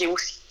d'étudier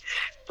aussi.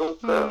 Donc,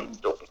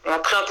 on a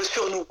pris un peu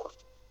sur nous, quoi.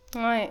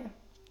 Ouais.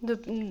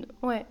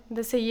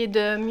 D'essayer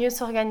de mieux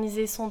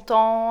s'organiser son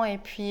temps et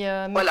puis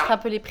mettre un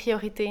peu les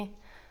priorités.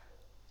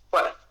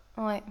 Voilà.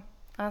 Ouais.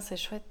 Ah, c'est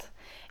chouette.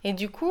 Et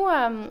du coup,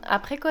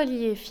 après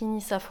qu'Oli ait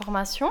fini sa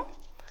formation,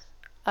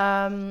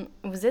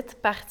 vous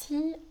êtes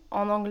parti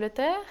en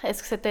Angleterre.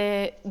 Est-ce que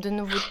c'était de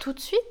nouveau tout de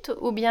suite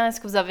ou bien est-ce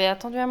que vous avez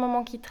attendu un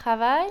moment qu'il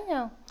travaille?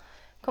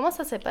 Comment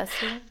ça s'est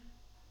passé?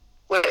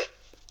 Ouais.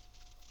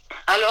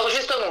 Alors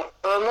justement,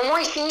 au moment où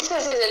il finissait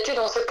ses études,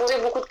 on s'est posé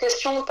beaucoup de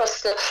questions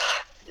parce que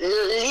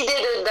l'idée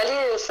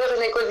d'aller faire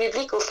une école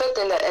biblique, au fait,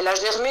 elle a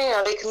germé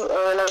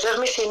elle a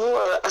germé chez nous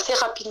assez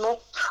rapidement.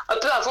 Un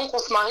peu avant qu'on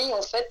se marie,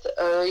 en fait,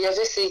 il y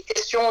avait ces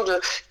questions de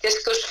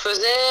qu'est-ce que je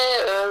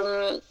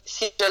faisais,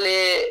 si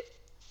j'allais.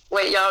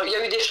 Ouais, il y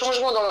a eu des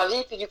changements dans ma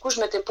vie, puis du coup, je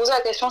m'étais posé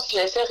la question si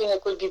j'allais faire une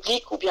école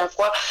biblique ou bien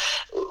quoi,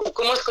 ou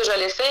comment est-ce que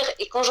j'allais faire.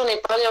 Et quand j'en ai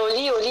parlé à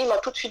Oli m'a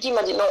tout de suite dit, il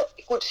m'a dit non,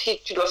 écoute,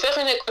 si tu dois faire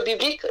une école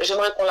biblique,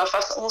 j'aimerais qu'on la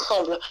fasse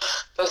ensemble.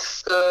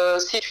 Parce que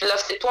si tu la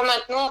fais toi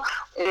maintenant,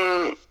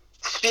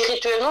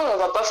 spirituellement, on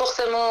va pas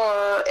forcément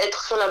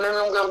être sur la même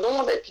longueur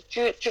d'onde, et puis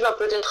tu vas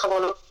peut-être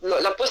avoir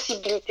la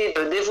possibilité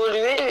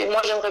d'évoluer, et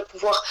moi j'aimerais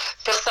pouvoir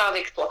faire ça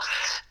avec toi.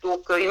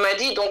 Donc il m'a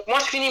dit, donc moi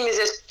je finis mes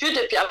études,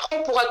 et puis après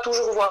on pourra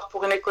toujours voir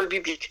pour une école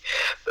biblique.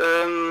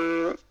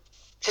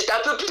 J'étais un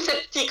peu plus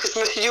sceptique. Je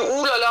me suis dit,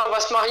 ouh là là, on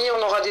va se marier,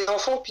 on aura des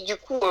enfants, puis du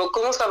coup,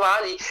 comment ça va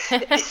aller? Et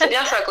puis c'est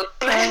bien ça. Quand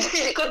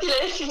il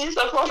avait fini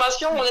sa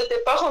formation, on était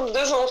parents de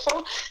 2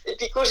 enfants. Et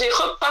puis quand j'ai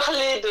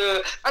reparlé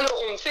de.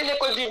 Alors, on fait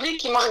l'école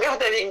biblique, il m'a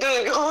regardé avec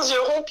 2 grands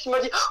yeux ronds, puis il m'a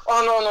dit,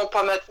 oh non, non,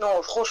 pas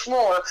maintenant.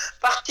 Franchement,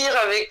 partir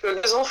avec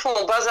 2 enfants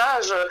en bas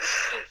âge,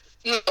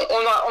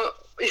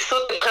 il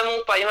sautait vraiment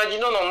pas. Il m'a dit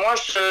non, non, moi,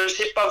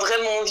 je n'ai pas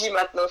vraiment envie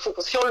maintenant.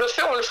 Si on le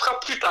fait, on le fera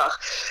plus tard.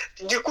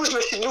 Du coup, je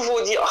me suis de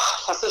nouveau dit, oh,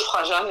 ça se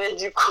fera jamais,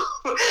 du coup.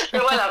 Mais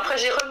voilà, après,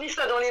 j'ai remis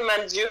ça dans les mains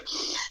de Dieu.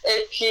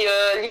 Et puis,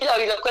 lui, il a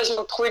eu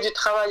l'occasion de trouver du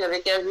travail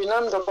avec un jeune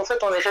homme. Donc, en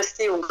fait, on est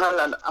resté au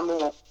Groenland un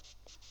moment.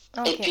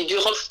 Okay. Et puis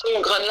durant ce temps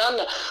au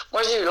Groenland,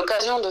 moi j'ai eu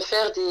l'occasion de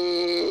faire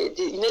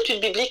une étude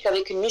biblique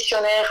avec une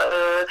missionnaire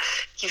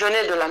qui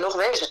venait de la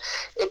Norvège.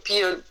 Et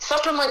puis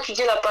simplement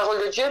étudier la parole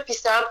de Dieu. Puis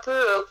c'est un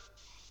peu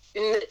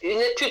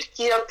une étude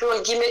qui est un peu en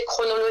guillemets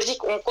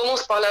chronologique. On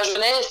commence par la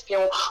Genèse, puis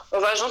on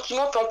va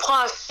gentiment, puis on prend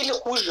un fil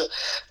rouge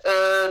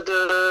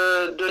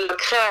de la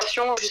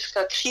création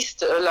jusqu'à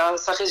Christ,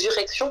 sa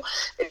résurrection.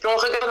 Et puis on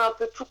regarde un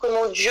peu tout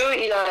comment Dieu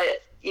il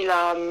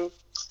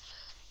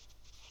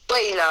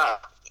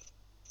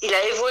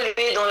a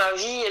évolué dans la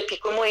vie, et puis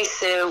comment il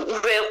s'est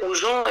ouvert aux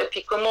gens, et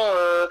puis comment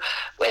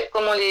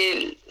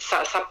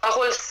sa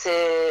parole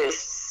s'est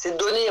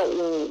donnée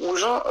aux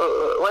gens,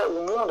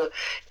 au monde.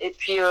 Et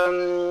puis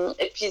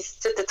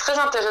c'était très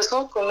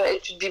intéressant comme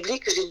étude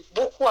biblique. J'ai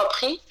beaucoup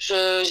appris.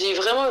 J'ai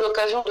vraiment eu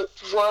l'occasion de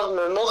pouvoir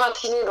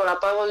m'enraciner dans la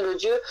parole de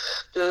Dieu,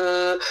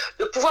 de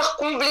pouvoir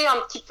combler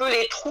un petit peu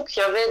les trous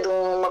qu'il y avait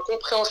dans ma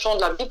compréhension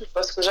de la Bible,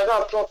 parce que j'avais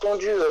un peu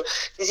entendu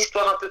des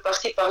histoires un peu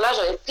par-ci par-là.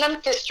 J'avais plein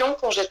de questions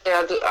quand j'étais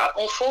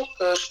enfant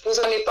que je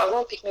posais à mes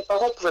parents, puis que mes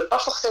parents ne pouvaient pas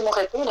forcément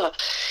répondre.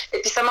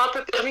 Et puis ça m'a un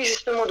peu permis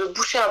justement de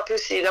boucher un peu,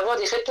 d'avoir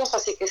des réponses à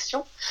ces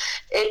questions.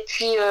 Et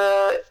puis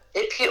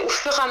au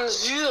fur et à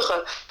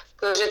mesure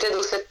que j'étais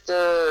dans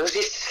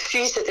j'ai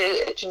suivi cette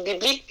étude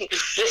biblique, puis que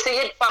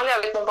j'essayais de parler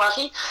avec mon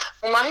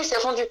mari s'est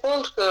rendu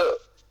compte que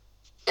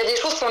il y a des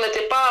choses qu'on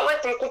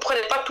ne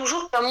comprenait pas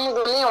toujours. À un moment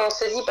donné, on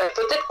s'est dit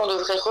peut-être qu'on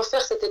devrait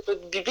refaire cette étude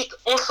biblique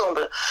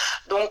ensemble.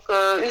 Donc,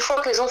 une fois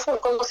que les enfants ont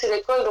commencé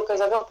l'école, donc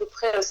elles avaient à peu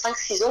près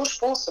 5-6 ans, je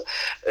pense,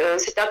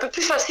 c'était un peu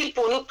plus facile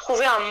pour nous de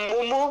trouver un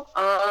moment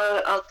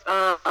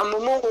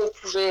où on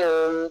pouvait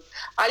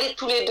aller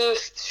tous les deux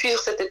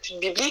suivre cette étude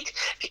biblique,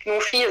 puis que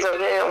nos filles,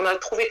 on a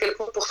trouvé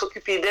quelqu'un pour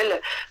s'occuper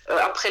d'elles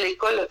après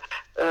l'école,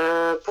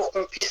 pour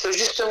qu'on puisse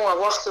justement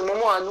avoir ce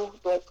moment à nous.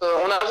 Donc,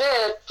 on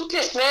avait toutes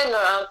les semaines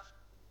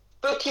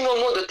petit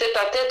moment de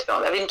tête-à-tête.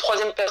 On avait une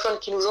troisième personne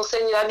qui nous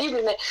enseignait la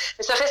Bible, mais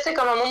ça restait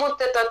comme un moment de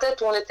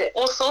tête-à-tête où on était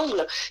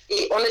ensemble,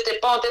 et on n'était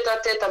pas en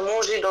tête-à-tête à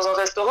manger dans un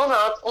restaurant, mais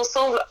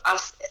ensemble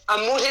à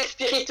manger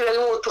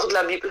spirituellement autour de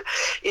la Bible.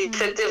 Et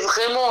c'était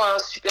vraiment un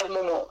super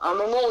moment. Un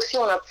moment aussi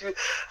où on a pu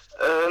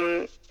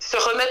se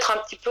remettre un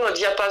petit peu en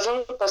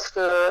diapason, parce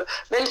que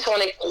même si on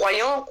est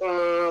croyant,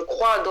 qu'on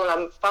croit dans la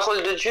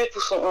parole de Dieu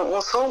tous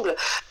ensemble,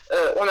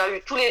 on a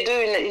eu tous les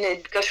deux une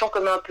éducation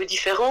comme un peu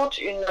différente,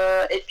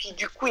 et puis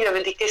du coup il y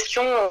avait des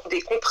questions,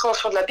 des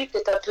compréhensions de la Bible qui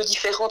étaient un peu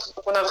différentes,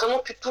 donc on a vraiment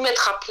pu tout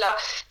mettre à plat,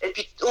 et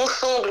puis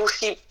ensemble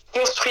aussi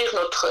construire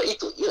notre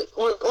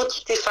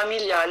entité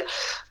familiale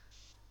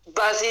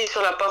basée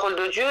sur la parole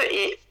de Dieu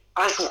et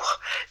à jour.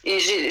 Et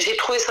j'ai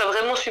trouvé ça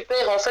vraiment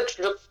super. En fait,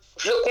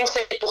 je le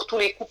conseille pour tous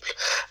les couples,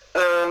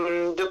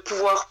 de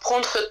pouvoir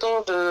prendre ce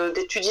temps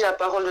d'étudier la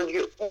parole de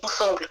Dieu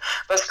ensemble,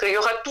 parce qu'il y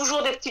aura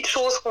toujours des petites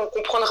choses qu'on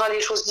comprendra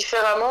les choses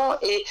différemment,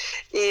 et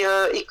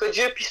que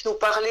Dieu puisse nous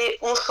parler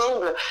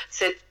ensemble,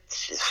 c'est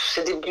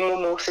des bons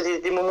moments, c'est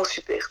des moments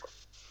super, quoi.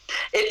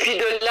 Et puis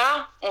de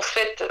là, en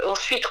fait,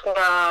 ensuite qu'on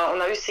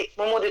a eu ces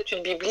moments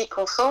d'études bibliques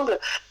ensemble,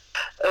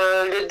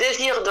 le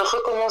désir de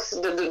recommencer,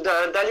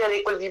 d'aller à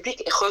l'école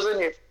biblique est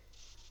revenu.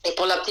 Et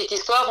pour la petite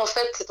histoire, en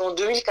fait, c'est en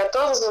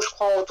 2014, je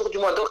crois, autour du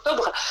mois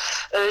d'octobre,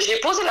 j'ai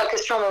posé la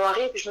question à mon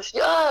mari, puis je me suis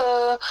dit,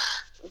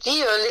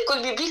 dit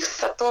l'école biblique,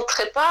 ça ne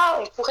tenterait pas,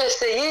 on pourrait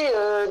essayer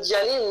d'y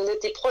aller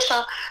l'été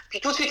prochain. Puis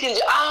tout de suite, il me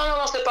dit ah non,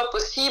 non, c'est pas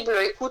possible,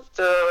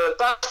 écoute,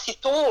 pas si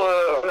tôt,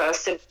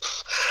 c'est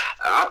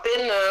à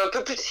peine un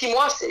peu plus de 6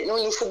 mois, non,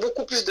 il nous faut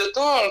beaucoup plus de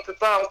temps, on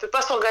peut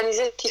pas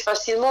s'organiser si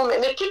facilement,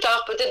 mais plus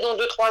tard, peut-être dans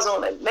 2-3 ans,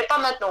 mais pas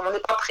maintenant, on n'est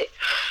pas prêt.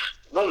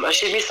 Bon, bah,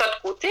 j'ai mis ça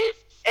de côté.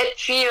 Et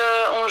puis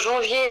en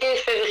janvier,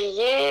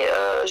 février,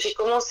 j'ai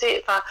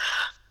commencé,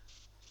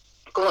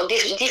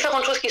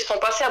 différentes choses qui se sont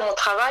passées à mon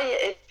travail,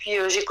 et puis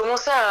j'ai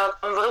commencé à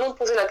vraiment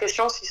poser la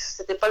question si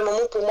c'était pas le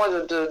moment pour moi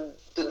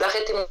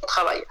d'arrêter mon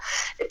travail.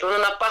 Et puis on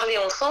en a parlé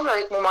ensemble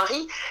avec mon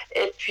mari,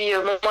 et puis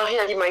mon mari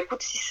a dit bah,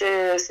 écoute, si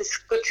c'est ce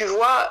que tu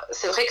vois,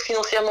 c'est vrai que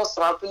financièrement ça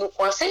va un peu nous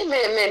coincer,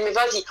 mais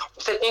vas-y,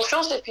 on fait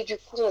confiance, et puis du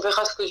coup on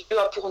verra ce que Dieu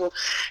a pour nous.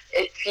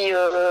 Et puis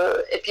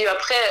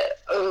après,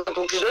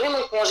 donc j'ai donné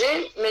mon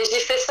congé, mais j'ai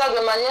fait ça de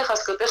manière à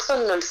ce que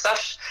personne ne le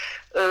sache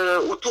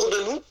autour de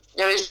nous. Il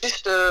y avait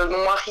juste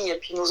mon mari et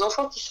puis nos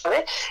enfants qui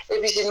savaient. Et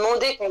puis j'ai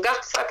demandé qu'on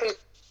garde ça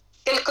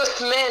quelques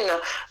semaines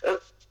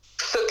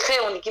secret,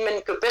 en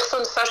guillemets, que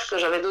personne sache que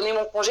j'avais donné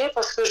mon congé,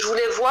 parce que je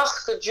voulais voir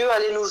ce que Dieu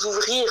allait nous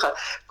ouvrir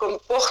comme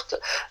porte.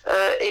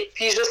 Et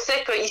puis je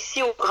sais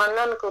qu'ici au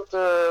Groenland, quand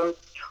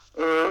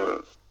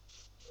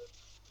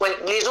ouais,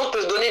 les gens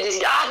peuvent donner des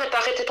idées. Ah, mais t'as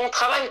arrêté ton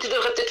travail, mais tu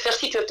devrais peut-être faire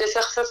ci, tu devrais peut-être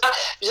faire ça.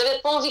 J'avais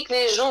pas envie que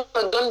les gens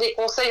me donnent des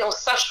conseils en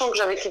sachant que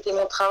j'avais quitté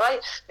mon travail,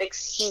 mais que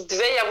s'il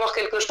devait y avoir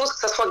quelque chose, que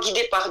ça soit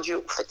guidé par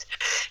Dieu, en fait.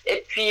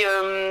 Et puis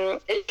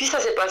ça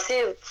s'est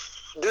passé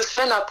 2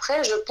 semaines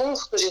après, je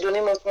pense que j'ai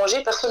donné mon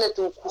congé, personne n'était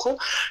au courant.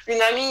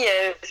 Une amie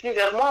est venue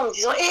vers moi en me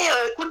disant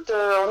écoute,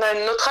 on a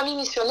notre amie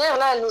missionnaire,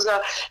 là,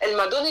 elle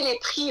m'a donné les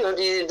prix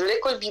de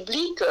l'école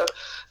biblique,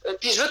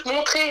 puis je veux te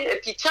montrer. Et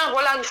puis tiens,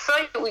 voilà une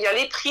feuille où il y a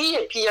les prix,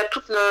 et puis il y a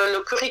tout le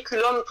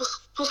curriculum,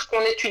 tout ce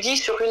qu'on étudie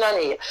sur une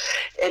année.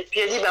 Et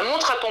puis elle dit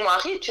montre à ton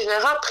mari, tu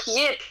verras,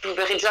 prier, et puis vous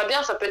verrez déjà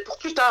bien, ça peut être pour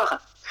plus tard.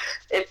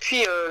 Et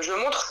puis je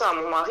montre ça à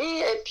mon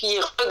mari, et puis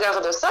il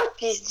regarde ça,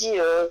 puis il se dit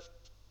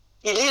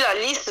il lit la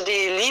liste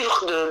des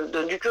livres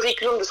du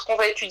curriculum de ce qu'on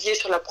va étudier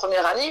sur la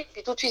première année,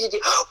 puis tout de suite il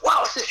dit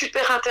waouh, c'est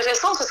super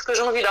intéressant, c'est ce que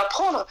j'ai envie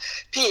d'apprendre.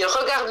 Puis il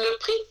regarde le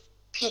prix,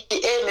 puis il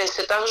dit mais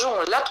cet argent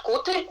on l'a de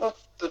côté, on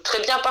peut très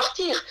bien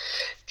partir.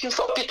 Puis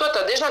toi tu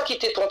as déjà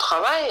quitté ton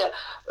travail,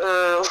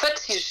 en fait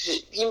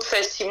il me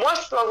fait 6 mois,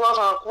 je peux avoir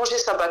un congé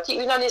sabbatique,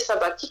 une année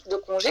sabbatique de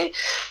congé,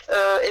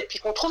 et puis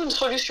qu'on trouve une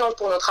solution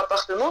pour notre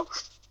appartement,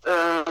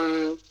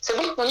 c'est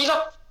bon, on y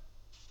va.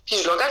 Puis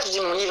je le regarde, je dis,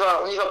 on y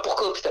va pour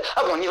quoi?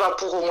 Ah bon, on y va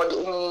pour au mois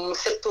de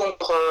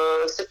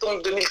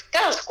septembre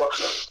 2015, quoi.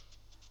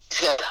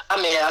 Ah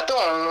mais attends,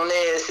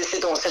 c'est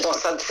dans 4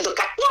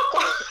 mois,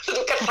 quoi. C'est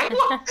dans 4-5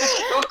 mois.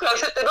 Donc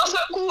c'était dans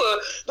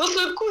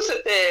ce coup,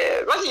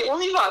 c'était, vas-y, on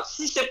y va.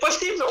 Si c'est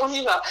possible, on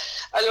y va.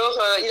 Alors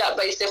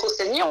il s'est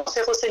renseigné, on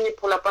s'est renseigné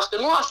pour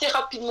l'appartement. Assez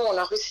rapidement, on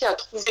a réussi à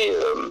trouver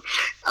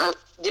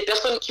des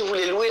personnes qui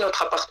voulaient louer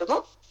notre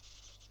appartement.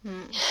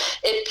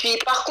 Et puis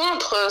par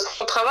contre,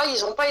 son travail,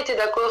 ils n'ont pas été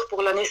d'accord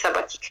pour l'année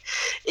sabbatique.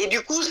 Et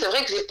du coup, c'est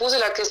vrai que j'ai posé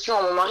la question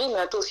à mon mari, mais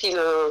attends,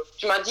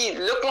 tu m'as dit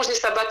le congé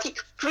sabbatique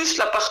plus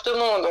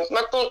l'appartement, donc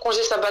maintenant le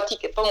congé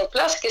sabbatique n'est pas en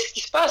place, qu'est-ce qui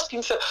se passe? Puis il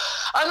me fait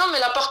ah non, mais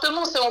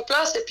l'appartement c'est en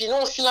place, et puis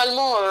non,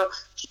 finalement,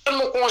 je donne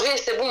mon congé,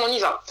 c'est bon, on y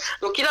va.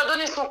 Donc il a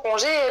donné son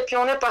congé, et puis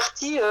on est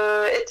parti,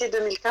 été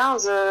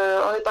 2015,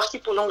 on est parti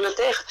pour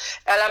l'Angleterre.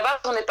 À la base,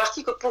 on est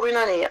parti que pour une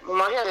année. Mon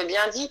mari avait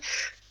bien dit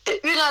c'est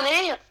une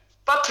année,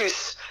 pas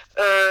plus.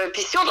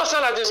 Puis si on doit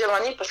faire la deuxième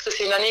année, parce que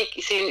c'est une année,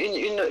 c'est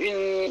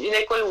une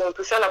école où on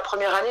peut faire la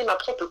première année, mais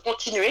après on peut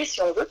continuer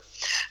si on veut.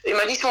 Il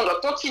m'a dit si on doit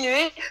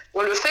continuer,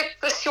 on le fait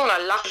que si on a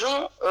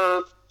l'argent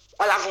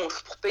à l'avance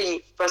pour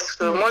payer. Parce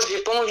que moi, je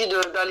n'ai pas envie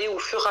d'aller au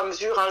fur et à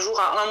mesure, un jour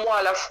à un mois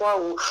à la fois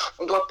où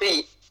on doit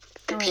payer.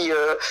 Et puis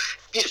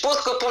je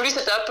pense que pour lui,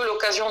 c'était un peu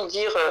l'occasion de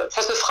dire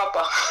ça se fera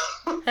pas.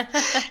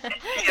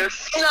 Et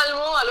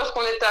finalement, alors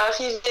qu'on était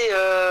arrivé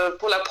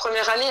pour la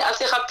première année,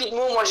 assez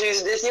rapidement, moi j'ai eu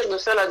ce désir de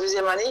faire la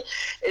deuxième année.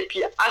 Et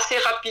puis assez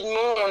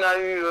rapidement, on a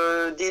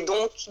eu des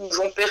dons qui nous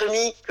ont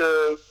permis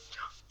que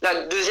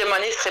la deuxième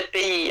année serait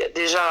payée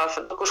déjà.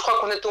 Donc je crois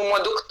qu'on était au mois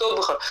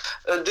d'octobre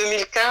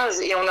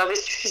 2015, et on avait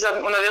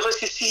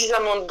reçu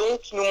suffisamment de dons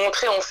qui nous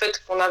montraient en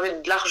fait qu'on avait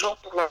de l'argent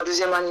pour la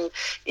deuxième année.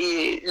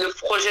 Et le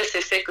projet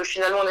s'est fait que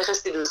finalement on est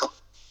resté 2 ans.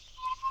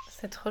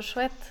 C'est trop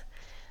chouette.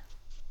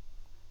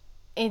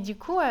 Et du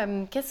coup,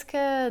 qu'est-ce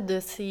que de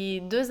ces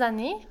 2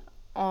 années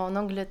en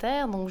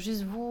Angleterre, donc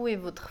juste vous et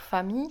votre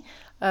famille,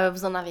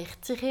 vous en avez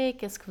retiré?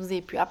 Qu'est-ce que vous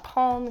avez pu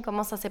apprendre?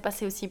 Comment ça s'est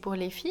passé aussi pour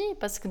les filles?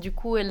 Parce que du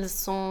coup, elles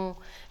ont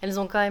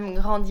quand même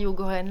grandi au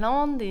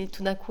Groenland, et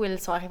tout d'un coup,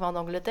 elles sont arrivées en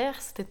Angleterre.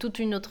 C'était toute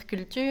une autre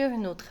culture,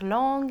 une autre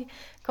langue.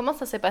 Comment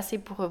ça s'est passé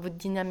pour votre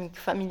dynamique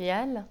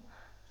familiale?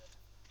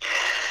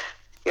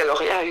 Et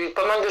alors, il y a eu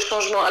pas mal de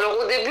changements. Alors,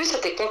 au début,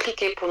 c'était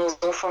compliqué pour nos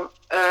enfants.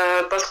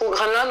 Parce qu'au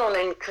Groenland, on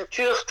a une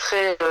culture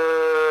très,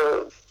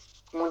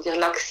 comment dire,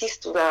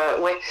 laxiste,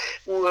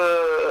 où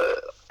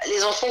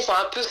les enfants font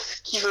un peu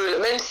ce qu'ils veulent.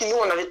 Même si nous,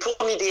 on avait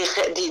toujours mis des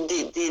règles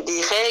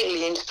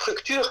et une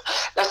structure,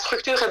 la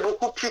structure est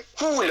beaucoup plus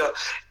cool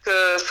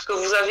que ce que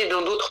vous avez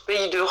dans d'autres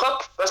pays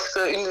d'Europe, parce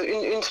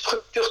qu'une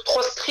structure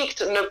trop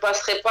stricte ne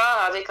passerait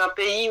pas avec un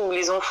pays où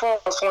les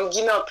enfants sont en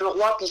guillemets un peu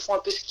rois, puis ils font un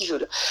peu ce qu'ils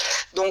veulent.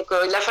 Donc,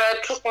 il a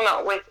fallu toujours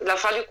il a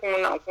fallu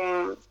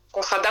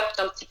qu'on s'adapte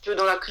un petit peu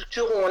dans la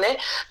culture où on est.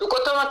 Donc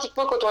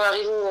automatiquement, quand on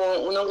arrive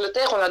en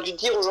Angleterre, on a dû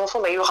dire aux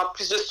enfants, il y aura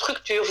plus de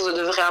structure, vous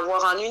devrez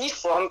avoir un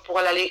uniforme pour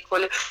aller à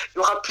l'école, il y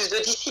aura plus de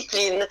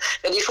discipline,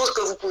 il y a des choses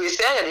que vous pouvez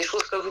faire, il y a des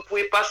choses que vous ne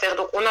pouvez pas faire.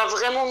 Donc on a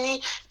vraiment mis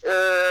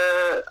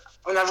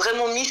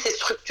ces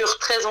structures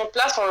très en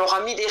place, on leur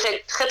a mis des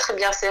règles très très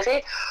bien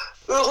serrées.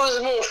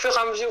 Heureusement, au fur et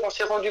à mesure, on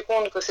s'est rendu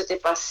compte que c'était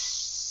pas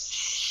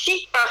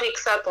si pareil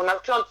que ça, on a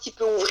pu un petit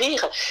peu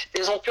ouvrir,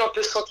 elles ont pu un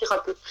peu se sentir un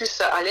peu plus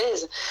à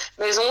l'aise,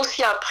 mais elles ont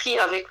aussi appris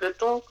avec le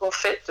temps qu'en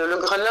fait le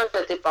Groenland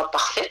n'était pas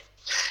parfait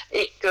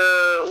et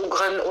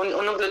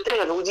qu'en Angleterre il y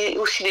avait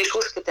aussi des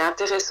choses qui étaient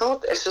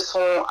intéressantes. Elles se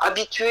sont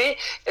habituées,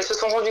 elles se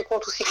sont rendues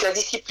compte aussi que la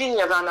discipline, il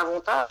y avait un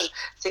avantage,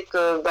 c'est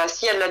que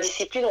s'il y a de la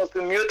discipline, on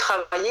peut mieux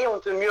travailler, on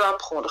peut mieux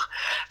apprendre.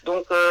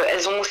 Donc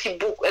elles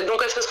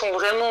se sont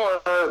vraiment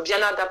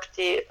bien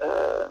adaptées.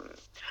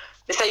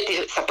 Mais ça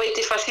n'a pas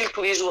été facile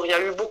tous les jours. Il y a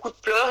eu beaucoup de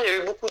pleurs, il y a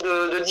eu beaucoup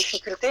de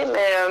difficultés,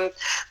 mais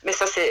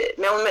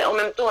en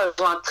même temps, elles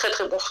ont un très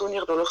très bon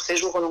souvenir de leur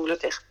séjour en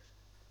Angleterre.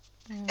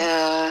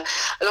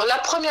 Alors la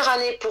première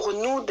année pour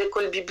nous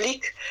d'école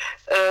biblique,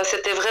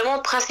 c'était vraiment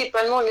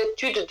principalement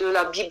l'étude de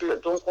la Bible.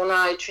 Donc on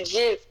a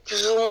étudié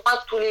plus ou moins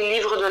tous les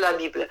livres de la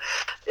Bible.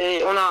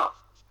 Et on a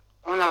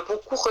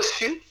beaucoup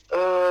reçu.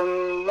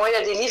 Moi, il y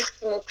a des livres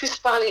qui m'ont plus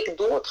parlé que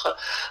d'autres.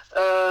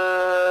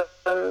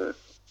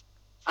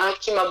 Un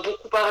qui m'a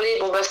beaucoup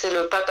parlé, c'est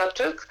le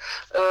Pentateuque.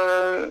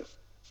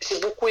 J'ai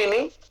beaucoup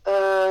aimé.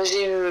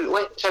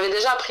 J'avais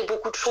déjà appris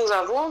beaucoup de choses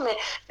avant, mais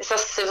ça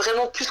s'est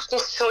vraiment plus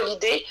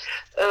consolidé.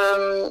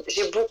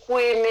 J'ai beaucoup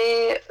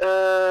aimé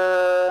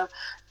le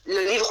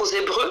livre aux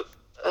Hébreux.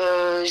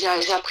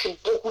 J'ai appris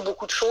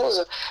beaucoup de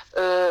choses.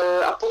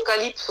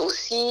 Apocalypse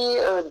aussi,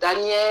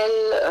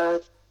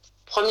 Daniel,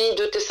 Premier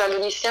de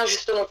Thessaloniciens,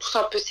 justement, tous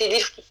un peu ces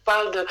livres qui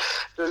parlent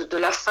de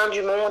la fin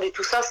du monde et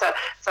tout ça,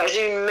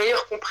 j'ai une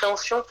meilleure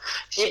compréhension.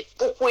 J'ai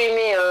beaucoup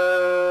aimé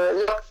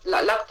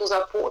l'Acte aux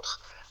apôtres,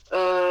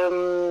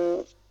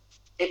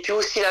 et puis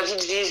aussi la vie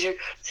de Jésus.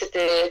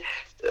 C'était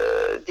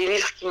des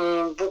livres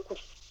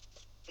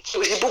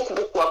j'ai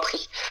beaucoup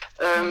appris.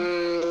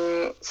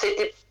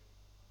 C'était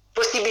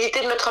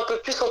possibilité de mettre un peu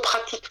plus en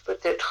pratique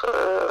peut-être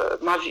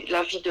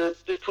la vie de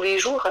tous les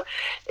jours.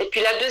 Et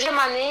puis la deuxième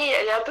année,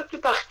 elle est un peu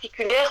plus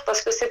particulière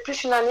parce que c'est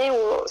plus une année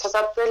où ça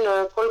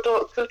s'appelle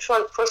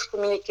Cultural Cross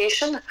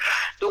Communication.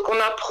 Donc on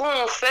apprend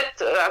en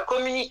fait à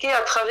communiquer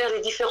à travers les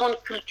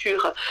différentes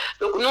cultures.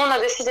 Donc nous on a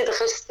décidé de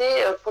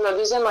rester pour la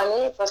deuxième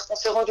année parce qu'on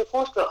s'est rendu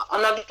compte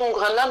qu'en habitant au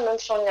Groenland, même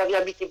si on y avait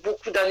habité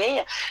beaucoup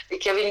d'années, et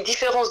qu'il y avait une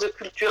différence de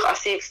culture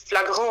assez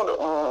flagrante,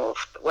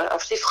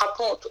 assez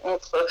frappante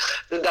entre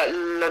le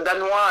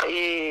danois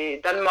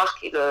et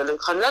Danemark et le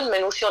Groenland,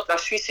 mais aussi entre la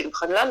Suisse et le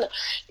Groenland,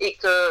 et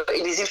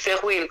les îles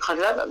Féroé et le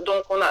Groenland.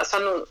 Donc on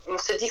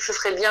s'est dit que ce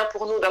serait bien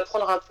pour nous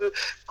d'apprendre un peu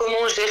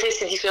comment gérer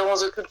ces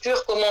différences de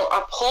culture, comment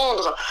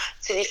apprendre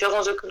ces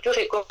différences de culture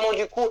et comment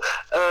du coup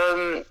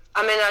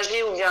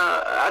aménager ou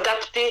bien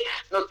adapter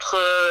notre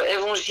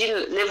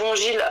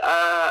l'évangile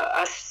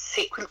à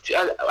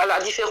la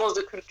différence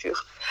de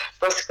culture.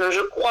 Parce que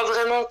je crois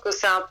vraiment que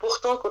c'est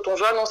important quand on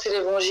veut annoncer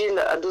l'évangile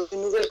à de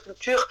nouvelles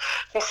cultures,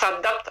 qu'on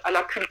s'adapte à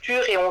la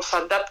culture et on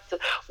s'adapte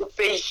au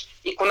pays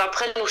et qu'on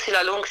apprenne aussi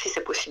la langue si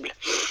c'est possible.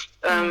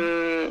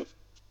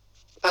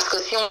 Parce que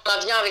si on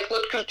vient avec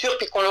notre culture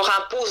puis qu'on leur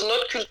impose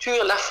notre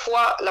culture, la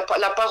foi,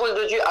 la parole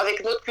de Dieu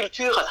avec notre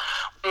culture,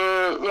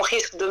 on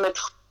risque de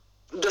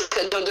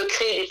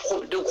créer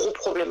de gros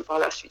problèmes par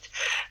la suite.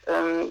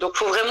 Donc il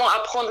faut vraiment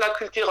apprendre la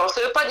culture. Alors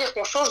ça ne veut pas dire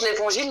qu'on change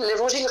l'évangile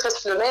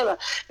reste le même,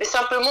 mais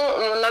simplement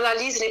on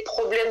analyse les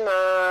problèmes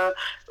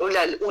ou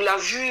la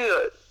vue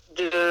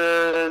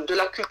de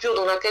la culture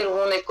dans laquelle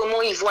on est,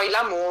 comment ils voient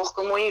l'amour,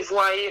 comment ils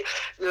voient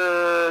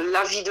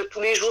la vie de tous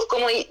les jours,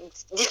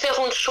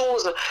 différentes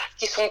choses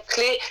qui sont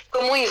clés,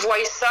 comment ils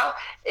voient ça,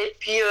 et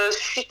puis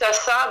suite à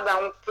ça,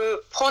 on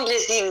peut prendre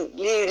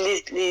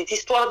les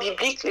histoires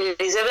bibliques,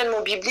 les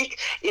événements bibliques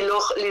et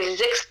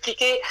les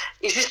expliquer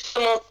et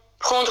justement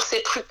prendre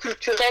ces trucs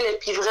culturels et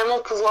puis vraiment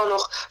pouvoir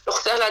leur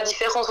faire la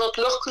différence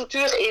entre leur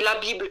culture et la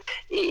Bible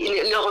et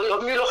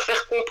mieux leur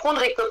faire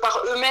comprendre et que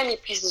par eux-mêmes ils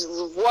puissent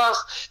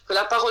voir que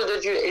la parole de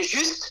Dieu est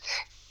juste.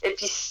 Et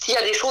puis s'il y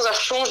a des choses à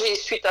changer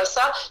suite à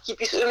ça, qu'ils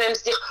puissent eux-mêmes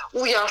se dire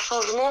il y a un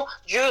changement,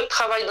 Dieu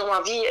travaille dans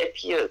ma vie. Et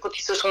puis quand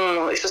ils se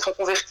sont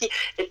convertis,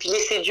 et puis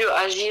laisser Dieu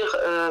agir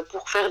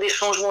pour faire des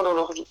changements dans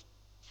leur vie.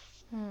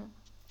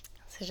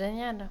 C'est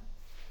génial.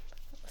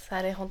 Ça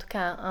a l'air en tout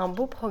cas un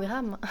beau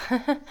programme.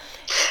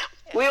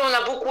 Oui, on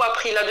a beaucoup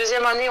appris. La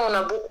deuxième année, on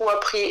a beaucoup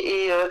appris.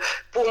 Et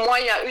pour moi,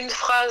 il y a une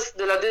phrase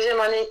de la deuxième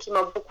année qui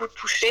m'a beaucoup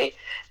touchée.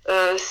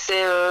 La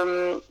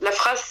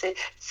phrase,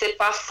 c'est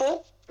pas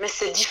faux, mais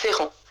c'est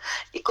différent.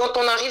 Et quand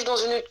on arrive dans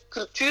une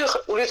culture,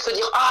 au lieu de se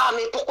dire ah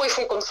mais pourquoi ils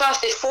font comme ça,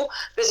 c'est faux,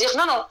 de se dire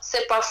non non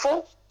c'est pas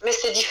faux, mais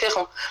c'est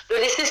différent. De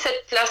laisser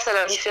cette place à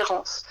la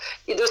différence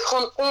et de se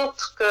rendre compte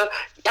qu'il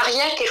n'y a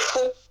rien qui est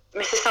faux,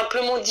 mais c'est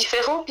simplement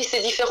différent. Puis ces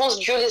différences,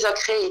 Dieu les a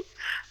créées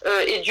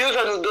et Dieu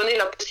va nous donner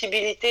la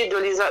possibilité de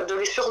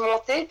les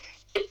surmonter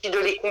et puis de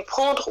les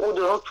comprendre ou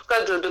en tout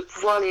cas de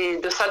pouvoir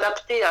de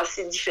s'adapter à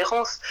ces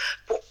différences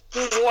pour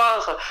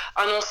pouvoir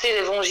annoncer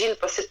l'évangile,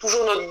 parce que c'est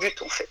toujours notre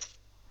but en fait.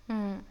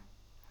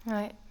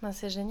 Ouais, ben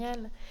c'est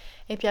génial.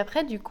 Et puis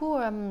après, du coup,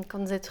 quand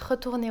vous êtes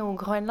retourné au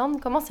Groenland,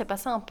 comment s'est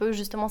passé un peu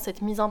justement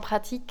cette mise en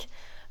pratique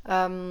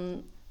euh,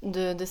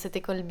 de cette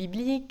école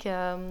biblique?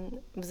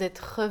 Vous êtes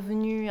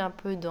revenu un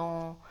peu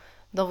dans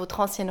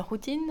votre ancienne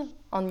routine,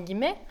 en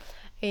guillemets.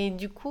 Et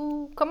du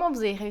coup, comment vous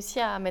avez réussi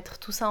à mettre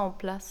tout ça en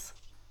place?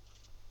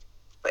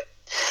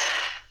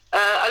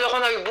 Alors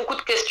on a eu beaucoup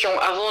de questions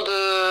avant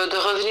de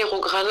revenir au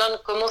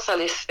Groenland, comment ça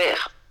allait se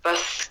faire.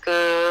 Parce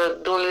que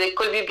dans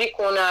l'école biblique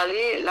où on est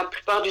allé, la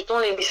plupart du temps,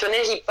 les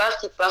missionnaires, ils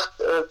partent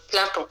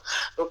plein temps.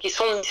 Donc ils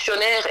sont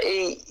missionnaires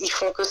et ils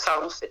font que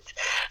ça en fait.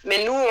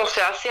 Mais nous, on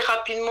s'est assez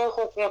rapidement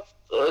rencontrés.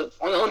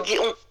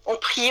 En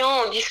priant,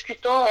 en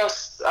discutant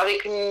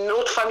avec une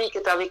autre famille qui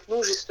était avec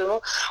nous justement,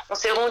 on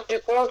s'est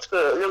rendu compte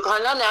que le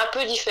Groenland est un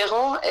peu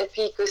différent et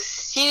puis que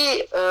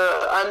si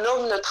un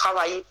homme ne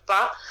travaille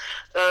pas,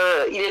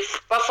 il n'est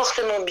pas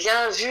forcément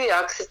bien vu et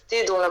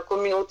accepté dans la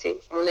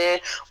communauté.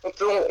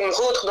 On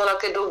rentre dans la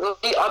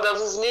catégorie ah ben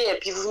vous venez et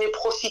puis vous venez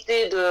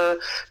profiter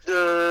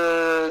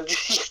du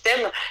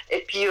système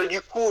et puis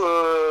du coup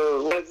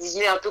vous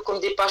venez un peu comme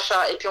des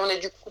pachas et puis on est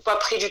du coup pas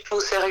pris du tout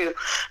au sérieux.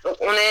 Donc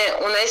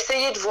on a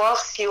essayé de voir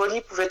si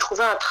Oli pouvait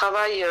trouver un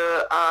travail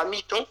à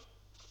mi-temps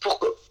pour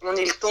qu'on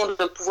ait le temps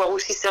de pouvoir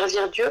aussi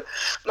servir Dieu.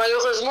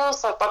 Malheureusement,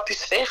 ça n'a pas pu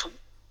se faire.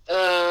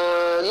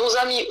 Nos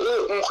amis,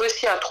 eux, ont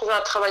réussi à trouver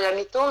un travail à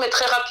mi-temps, mais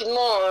très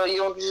rapidement,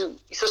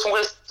 ils se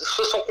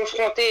sont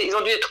confrontés, ils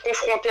ont dû être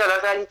confrontés à la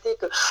réalité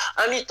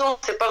qu'un mi-temps,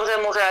 c'est pas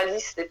vraiment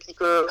réaliste, et puis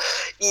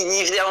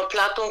qu'ils faisaient un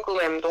plein temps quand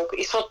même. Donc,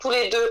 ils sont tous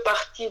les deux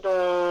partis,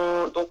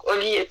 donc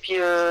Oli et puis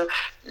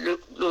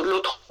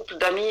l'autre groupe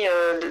d'amis,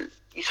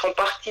 ils sont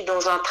partis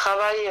dans un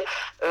travail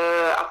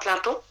à plein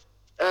temps.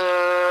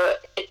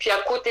 Et puis à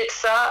côté de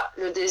ça,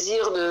 le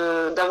désir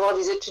d'avoir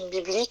des études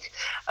bibliques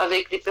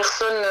avec des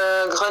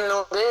personnes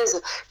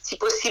groenlandaises, si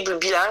possible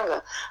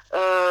bilingues,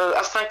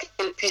 afin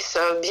qu'elles puissent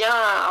bien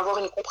avoir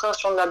une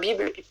compréhension de la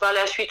Bible et puis par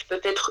la suite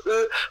peut-être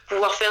eux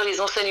pouvoir faire les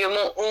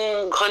enseignements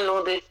en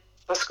groenlandais.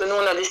 Parce que nous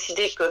on a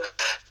décidé que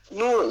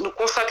nous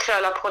consacrer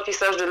à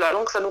l'apprentissage de la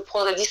langue, ça nous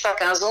prendrait 10 à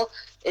 15 ans.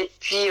 Et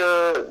puis,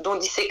 dans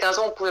 10 et 15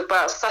 ans, on ne pouvait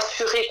pas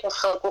s'assurer qu'on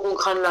serait encore au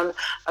Groenland.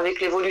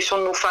 Avec l'évolution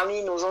de nos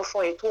familles, nos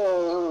enfants et tout,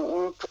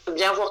 on peut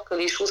bien voir que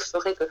les choses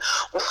feraient qu'on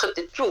ne serait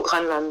peut-être plus au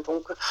Groenland.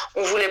 Donc,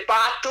 on ne voulait pas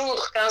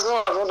attendre 15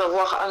 ans avant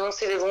d'avoir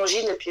annoncé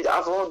l'évangile et puis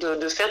avant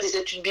de faire des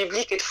études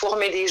bibliques et de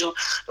former des gens.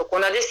 Donc,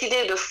 on a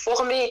décidé de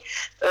former,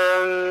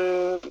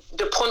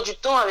 de prendre du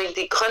temps avec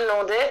des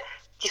Groenlandais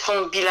qui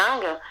sont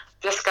bilingues,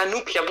 parce qu'à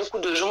nous, il y a beaucoup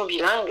de gens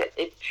bilingues,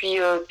 et puis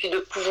de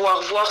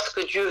pouvoir voir ce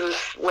que Dieu veut,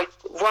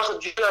 voir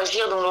Dieu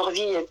agir dans leur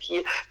vie, et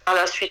puis par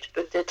la suite,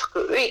 peut-être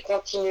qu'eux, ils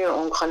continuent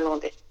en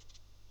groenlandais.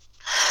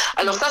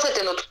 Alors ça,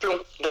 c'était notre plan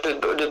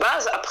de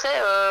base.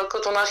 Après,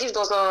 quand on arrive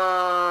dans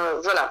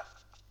voilà,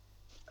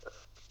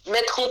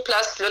 mettre en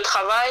place le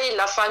travail,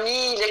 la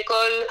famille,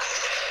 l'école,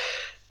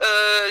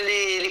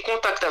 les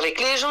contacts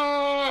avec les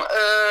gens,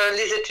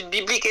 les études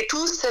bibliques et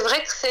tout, c'est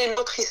vrai que c'est une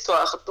autre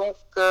histoire. Donc,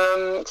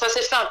 ça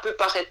s'est fait un peu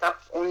par étapes.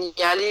 On y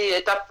est allé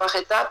étape par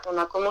étape. On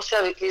a commencé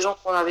avec les gens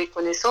qu'on avait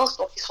connaissance,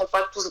 donc ils ne sont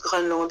pas tous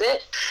groenlandais.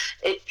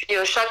 Et puis,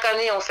 chaque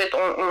année, en fait,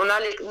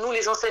 nous,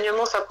 les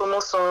enseignements, ça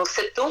commence en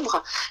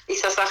septembre et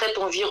ça s'arrête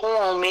environ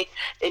en mai.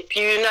 Et puis,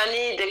 une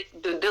année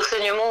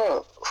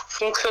d'enseignement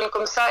fonctionne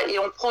comme ça et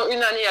on prend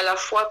une année à la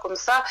fois comme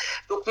ça.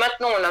 Donc,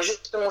 maintenant, on a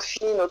justement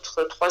fini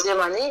notre 3e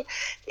année.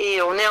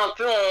 Et on est un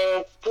peu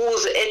en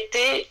pause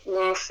été où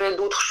on fait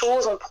d'autres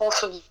choses, on prend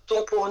ce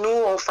temps pour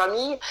nous en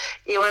famille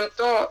et en même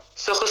temps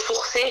se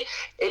ressourcer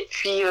et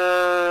puis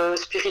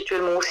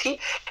spirituellement aussi.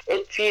 Et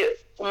puis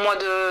au mois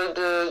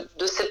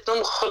de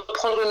septembre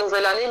reprendre une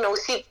nouvelle année, mais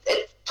aussi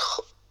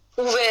être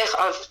ouvert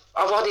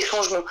à avoir des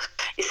changements.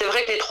 Et c'est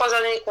vrai que les 3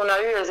 années qu'on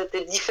a eues, elles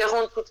étaient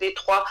différentes toutes les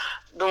 3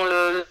 dans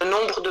le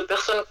nombre de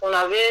personnes qu'on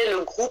avait, le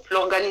groupe,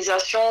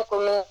 l'organisation,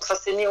 comment ça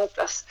s'est mis en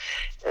place.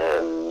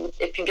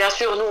 Et puis bien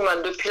sûr,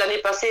 nous, depuis l'année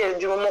passée,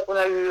 du moment qu'on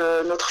a eu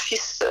notre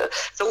fils,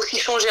 ça a aussi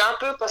changé un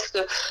peu parce que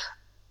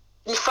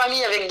une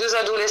famille avec 2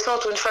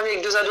 adolescentes ou une famille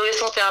avec 2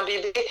 adolescentes et un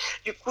bébé,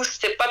 du coup,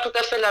 c'est pas tout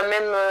à fait la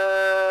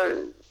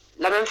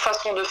même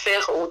façon de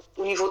faire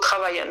au niveau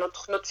travail.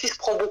 Notre fils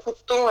prend beaucoup de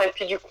temps et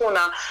puis du coup on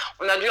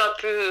a dû un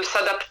peu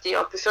s'adapter,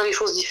 un peu faire les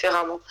choses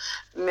différemment.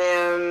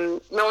 Mais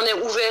on est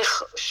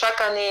ouvert chaque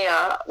année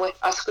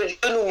à ce que Dieu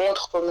nous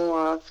montre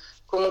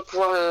comment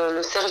pouvoir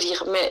le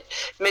servir.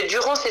 Mais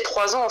durant ces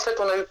 3 ans, en fait,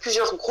 on a eu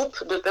plusieurs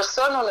groupes de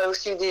personnes. On a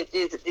aussi eu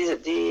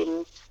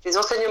des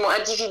enseignements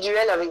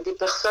individuels avec des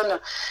personnes.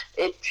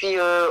 Et puis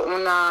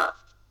on a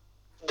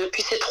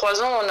depuis ces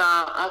 3 ans, on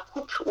a un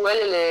couple où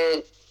elle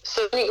est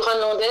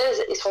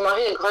semi-groenlandaise et son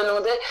mari est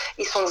groenlandais.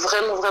 Ils sont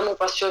vraiment, vraiment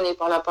passionnés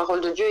par la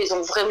parole de Dieu. Ils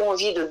ont vraiment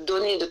envie de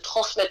donner, de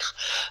transmettre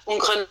en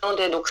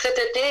groenlandais. Donc cet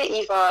été,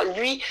 il va,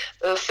 lui,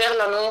 faire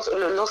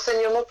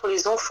l'enseignement pour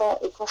les enfants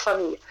et en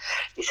famille.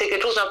 Et c'est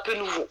quelque chose d'un peu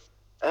nouveau.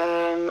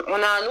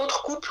 On a un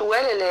autre couple où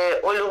elle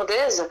est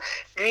hollandaise,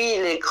 lui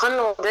il est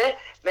groenlandais,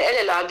 mais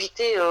elle a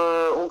habité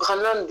au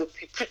Groenland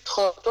depuis plus de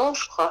 30 ans,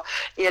 je crois,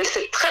 et elle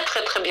sait très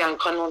très très bien le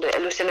groenlandais,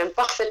 elle le sait même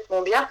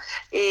parfaitement bien,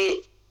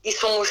 et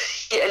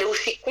elle est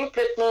aussi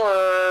complètement,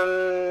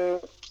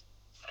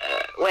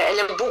 ouais, elle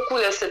aime beaucoup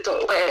alors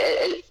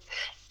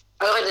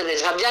elle est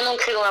déjà bien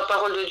ancrée dans la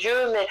parole de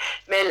Dieu, mais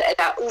elle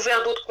a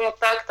ouvert d'autres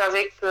contacts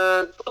avec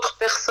d'autres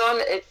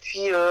personnes, et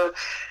puis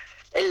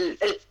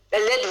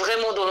elle aide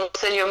vraiment dans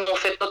l'enseignement. En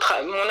fait,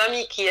 mon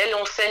amie qui, elle,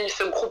 enseigne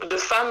ce groupe de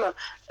femmes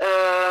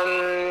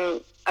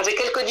avait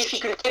quelques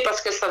difficultés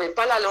parce qu'elle ne savait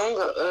pas la langue.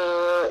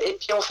 Et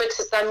puis, en fait,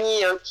 cette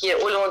amie qui est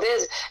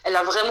hollandaise, elle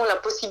a vraiment la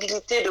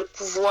possibilité de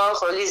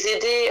pouvoir les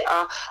aider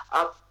à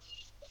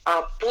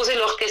poser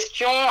leurs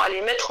questions, à les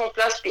mettre en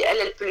place, puis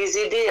elle peut les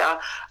aider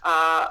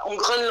en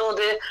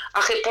groenlandais à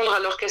répondre à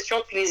leurs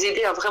questions, puis les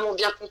aider à vraiment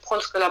bien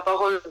comprendre ce que la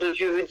parole de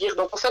Dieu veut dire.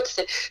 Donc en fait,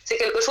 c'est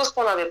quelque chose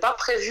qu'on n'avait pas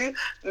prévu,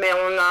 mais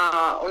on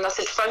a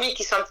cette famille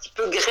qui s'est un petit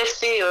peu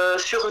greffée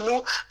sur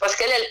nous, parce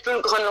qu'elle peut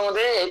le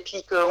groenlandais, et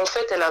puis qu'en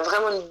fait, elle a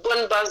vraiment une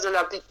bonne base de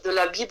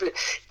la Bible,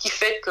 qui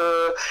fait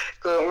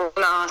qu'on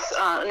a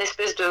une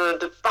espèce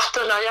de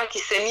partenariat qui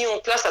s'est mis en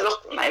place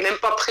alors qu'on n'avait même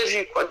pas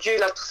prévu, quoi. Dieu,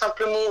 il a tout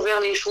simplement ouvert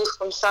les choses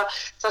comme ça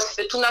se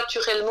fait tout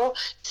naturellement.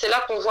 C'est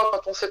là qu'on voit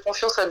quand on fait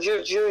confiance à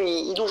Dieu,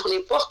 il ouvre les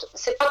portes.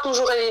 C'est pas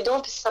toujours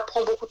évident, puis ça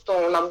prend beaucoup de temps.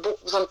 On a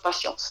beaucoup besoin de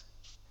patience.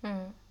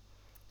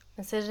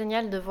 C'est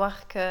génial de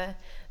voir que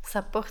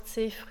ça porte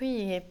ses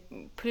fruits et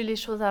plus les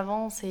choses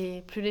avancent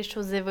et plus les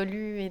choses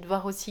évoluent et de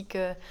voir aussi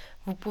que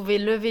vous pouvez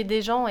lever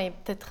des gens et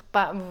peut-être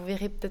pas, vous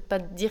verrez peut-être pas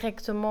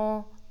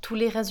directement tous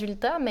les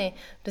résultats, mais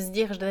de se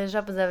dire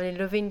déjà vous avez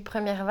levé une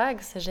première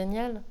vague, c'est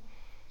génial.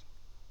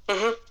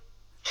 Mm-hmm.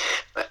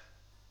 Ouais.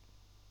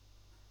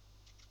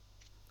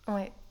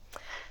 Ouais.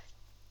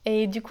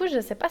 Et du coup, je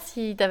ne sais pas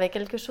si tu avais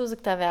quelque chose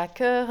que tu avais à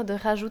cœur de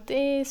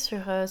rajouter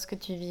sur ce que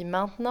tu vis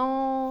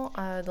maintenant,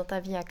 dans ta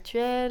vie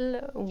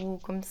actuelle, ou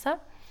comme ça.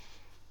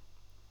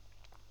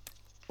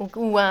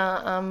 Ou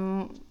un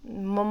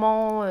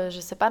moment, je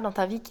ne sais pas, dans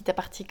ta vie qui t'a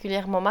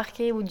particulièrement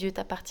marqué, où Dieu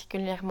t'a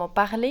particulièrement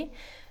parlé,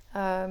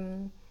 euh,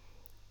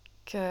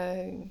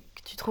 que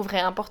tu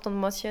trouverais important de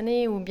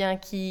mentionner, ou bien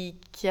qui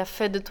a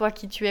fait de toi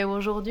qui tu es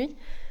aujourd'hui.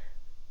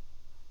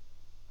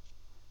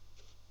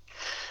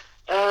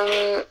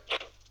 Euh,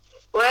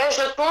 ouais,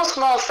 je pense,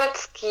 moi, en fait,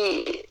 ce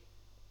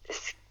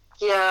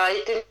qui a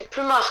été le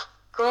plus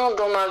marquant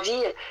dans ma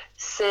vie,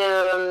 c'est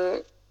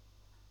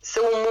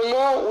au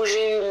moment où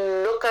j'ai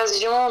eu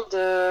l'occasion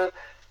de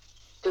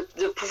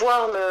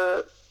pouvoir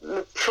me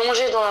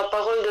plonger dans la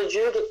parole de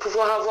Dieu, de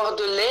pouvoir avoir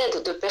de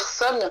l'aide de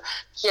personnes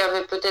qui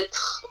avaient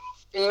peut-être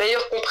une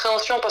meilleure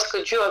compréhension parce que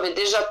Dieu avait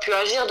déjà pu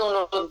agir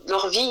dans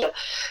leur vie.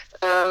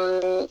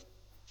 Euh,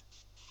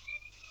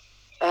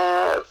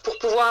 pour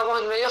pouvoir avoir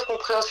une meilleure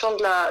compréhension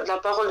de la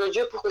parole de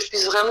Dieu, pour que je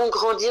puisse vraiment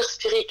grandir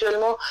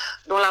spirituellement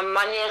dans la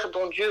manière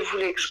dont Dieu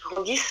voulait que je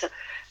grandisse.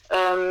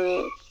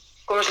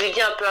 Comme je l'ai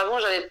dit un peu avant,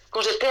 quand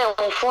j'étais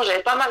enfant,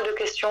 j'avais pas mal de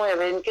questions. Il y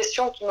avait une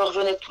question qui me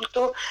revenait tout le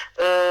temps.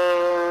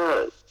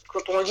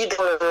 Quand on lit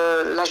dans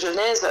la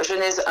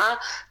Genèse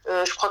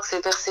 1, je crois que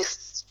c'est verset,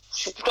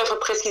 je suis tout à fait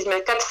précise,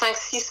 mais 4, 5,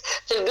 6,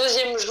 c'est le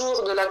deuxième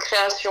jour de la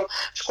création.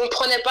 Je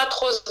comprenais pas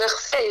trop ce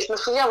verset et je me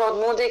souviens avoir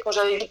demandé quand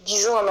j'avais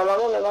 8-10 ans à ma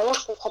maman, mais maman,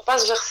 je comprends pas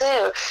ce verset,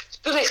 tu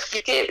peux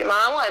m'expliquer? Et ma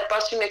maman, elle n'a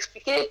pas su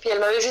m'expliquer et puis elle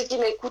m'avait juste dit,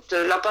 mais écoute,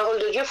 la parole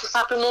de Dieu, il faut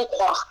simplement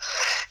croire.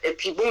 Et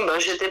puis bon, ben,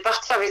 j'étais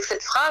partie avec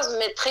cette phrase,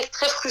 mais très,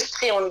 très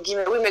frustrée. On me dit,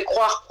 mais oui, mais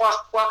croire,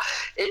 croire, quoi?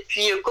 Et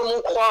puis comment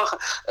croire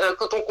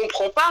quand on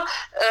comprend pas?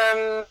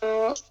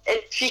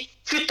 Et puis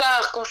plus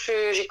tard, quand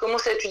j'ai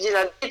commencé à étudier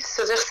la Bible,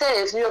 ce verset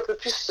est venu un peu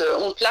plus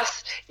en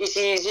place et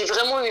j'ai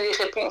vraiment eu les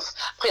réponses.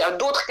 Après, il y a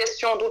d'autres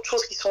questions, d'autres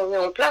choses qui sont venues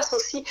en place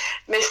aussi,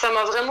 mais ça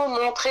m'a vraiment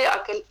montré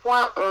à quel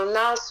point on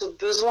a ce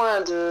besoin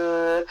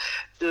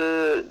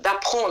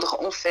d'apprendre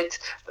en fait.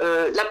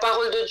 La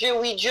parole de Dieu,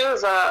 oui, Dieu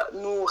va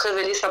nous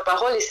révéler sa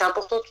parole et c'est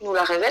important qu'il nous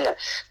la révèle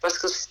parce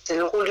que c'est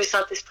le rôle du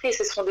Saint-Esprit et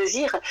c'est son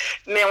désir,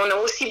 mais on a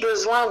aussi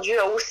besoin, Dieu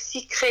a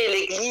aussi créé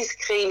l'Église,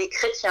 créé les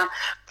chrétiens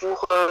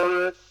pour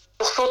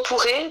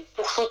s'entourer,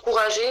 pour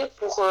s'encourager,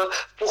 pour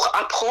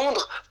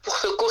apprendre, pour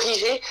se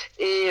corriger.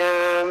 Et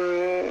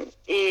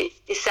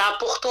c'est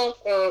important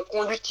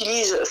qu'on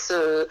utilise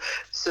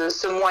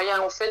ce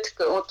moyen, en fait,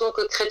 qu'en tant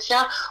que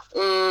chrétien,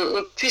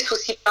 on puisse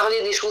aussi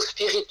parler des choses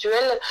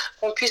spirituelles,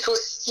 qu'on puisse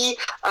aussi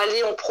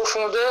aller en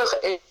profondeur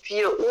et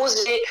puis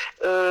oser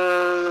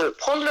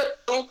prendre le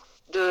temps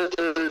de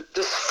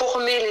se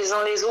former les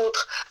uns les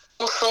autres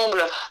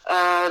ensemble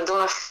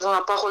dans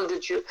la parole de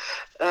Dieu.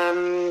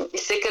 Et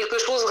c'est quelque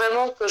chose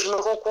vraiment que je me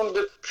rends compte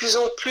de plus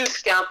en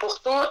plus qui est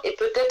important et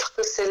peut-être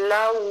que c'est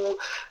là où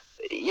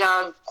il y a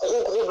un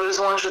gros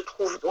besoin, je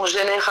trouve, en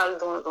général,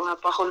 dans la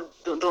parole,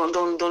 dans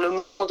le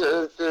monde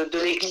de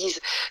l'Église.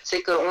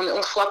 C'est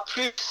qu'on soit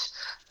plus,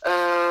 il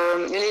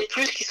y en ait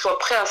plus qui soient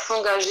prêts à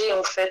s'engager,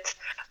 en fait,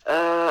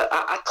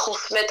 à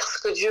transmettre ce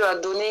que Dieu a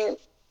donné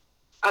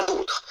à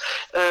d'autres.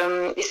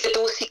 Et c'est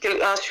aussi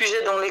un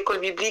sujet dans l'école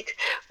biblique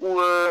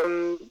où,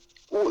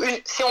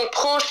 si on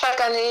prend chaque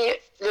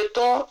année le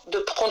temps de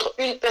prendre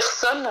une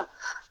personne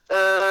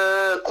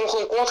qu'on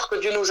rencontre, que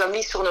Dieu nous a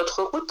mis sur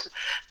notre route,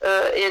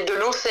 et de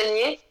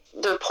l'enseigner,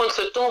 de prendre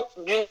ce temps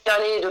d'une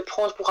année de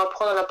prendre pour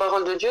apprendre la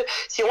parole de Dieu.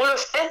 Si on le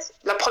fait,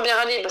 la première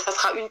année, ça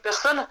sera une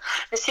personne,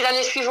 mais si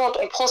l'année suivante,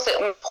 on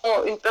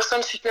prend une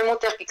personne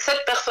supplémentaire, et que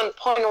cette personne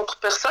prend une autre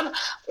personne,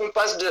 on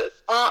passe de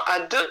 1 à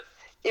 2,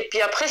 et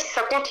puis après, si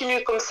ça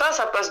continue comme ça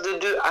passe de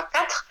 2 à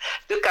 4,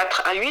 de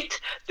 4 à 8,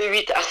 de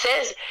 8 à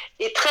 16,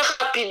 et très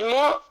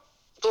rapidement,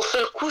 d'un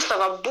seul coup, ça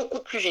va beaucoup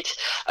plus vite.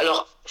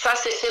 Alors, ça,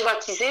 c'est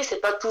schématisé,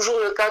 c'est pas toujours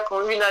le cas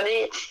qu'en une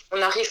année,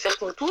 on arrive à faire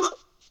tout le tour.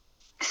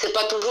 C'est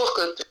pas toujours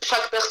que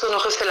chaque personne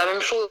refait la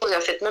même chose et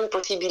a cette même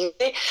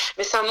possibilité,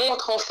 mais ça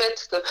montre en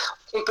fait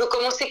qu'on peut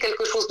commencer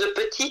quelque chose de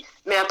petit,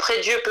 mais après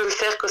Dieu peut le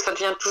faire que ça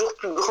devient toujours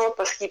plus grand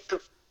parce qu'il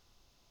peut,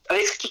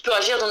 avec ce qu'il peut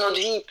agir dans notre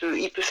vie,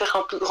 il peut faire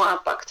un plus grand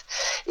impact.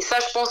 Et ça,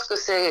 je pense que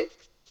c'est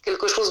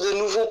quelque chose de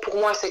nouveau pour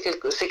moi, c'est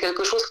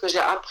quelque chose que j'ai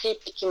appris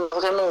puis qui me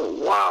vraiment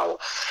waouh,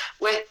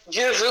 ouais,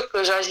 Dieu veut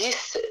que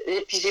j'agisse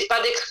et puis j'ai pas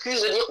d'excuse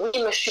de dire oui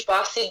mais je suis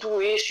pas assez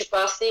douée, je suis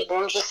pas assez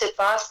bonne, je sais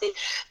pas assez,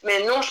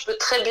 mais non, je peux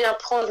très bien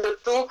prendre le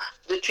temps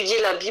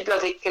d'étudier la Bible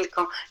avec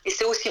quelqu'un. Et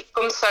c'est aussi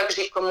comme ça que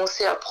j'ai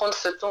commencé à prendre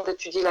ce temps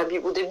d'étudier la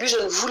Bible. Au début je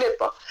ne voulais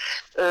pas,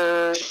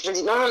 je me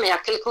dis non mais il y a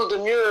quelqu'un de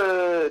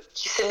mieux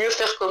qui sait mieux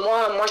faire que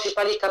moi j'ai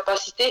pas les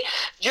capacités.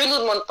 Dieu nous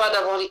demande pas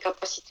d'avoir les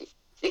capacités.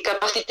 Les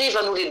capacités, il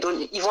va nous les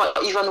donner. Il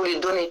va nous les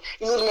donner.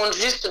 Il nous demande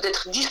juste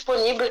d'être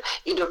disponible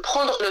et de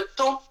prendre le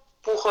temps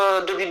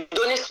de lui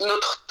donner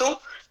notre temps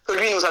que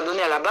lui nous a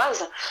donné à la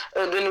base,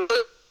 de nous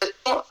donner le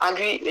temps à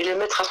lui et le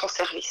mettre à son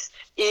service.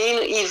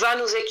 Et il va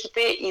nous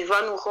équiper, il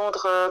va nous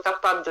rendre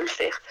capables de le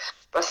faire.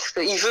 Parce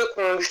qu'il veut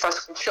qu'on lui fasse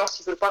confiance,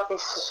 il ne veut pas qu'on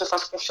se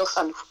fasse confiance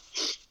à nous.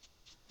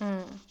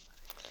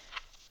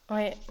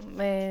 Oui,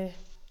 mais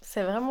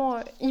c'est vraiment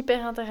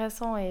hyper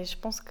intéressant et je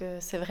pense que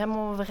c'est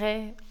vraiment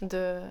vrai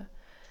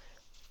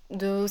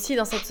aussi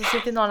dans cette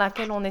société dans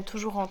laquelle on est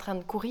toujours en train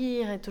de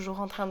courir et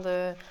toujours en train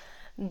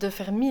de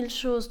faire 1000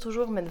 choses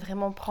toujours, mais de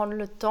vraiment prendre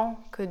le temps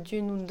que Dieu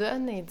nous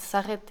donne et de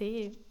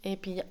s'arrêter et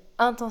puis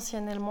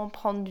intentionnellement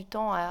prendre du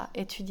temps à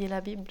étudier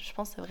la Bible. Je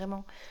pense que c'est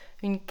vraiment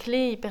une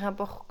clé hyper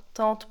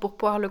importante pour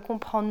pouvoir le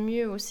comprendre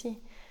mieux aussi.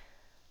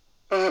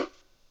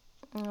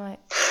 Ouais.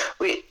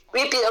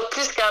 Oui, puis en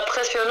plus, ce qui est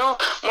impressionnant,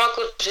 moi,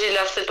 quand j'ai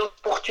cette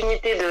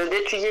opportunité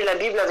d'étudier la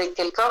Bible avec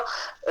quelqu'un,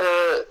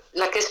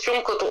 la question,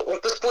 quand on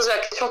peut se poser la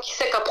question, qui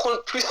c'est qu'apprend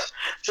le plus?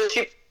 Je ne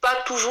suis pas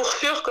toujours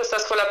sûre que ce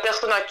soit la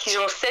personne à qui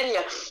j'enseigne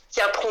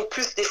qui apprend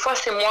plus. Des fois,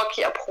 c'est moi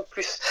qui apprends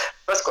plus.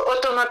 Parce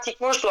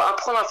qu'automatiquement, je dois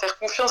apprendre à faire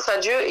confiance à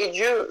Dieu et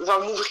Dieu va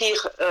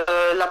m'ouvrir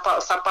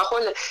sa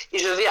parole et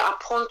je vais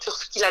apprendre sur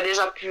ce qu'il a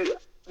déjà pu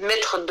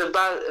mettre de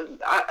base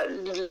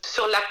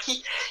sur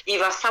l'acquis, il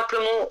va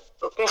simplement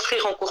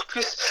construire encore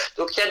plus.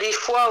 Donc il y a des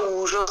fois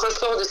où je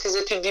ressors de ces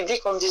études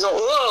bibliques en me disant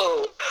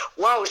oh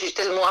waouh, j'ai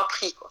tellement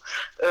appris quoi.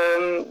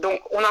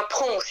 Donc on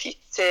apprend aussi,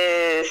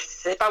 c'est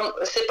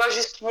pas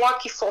juste moi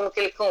qui forme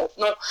quelqu'un,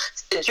 non,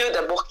 c'est Dieu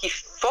d'abord qui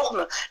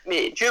forme,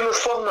 mais Dieu me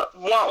forme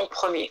moi en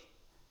premier.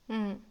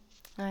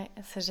 Ouais,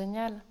 c'est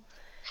génial.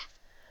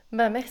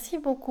 Merci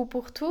beaucoup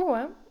pour tout,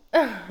 hein.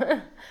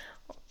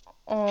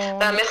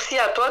 Merci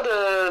à toi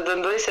de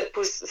me donner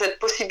cette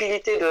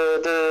possibilité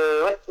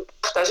de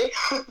partager.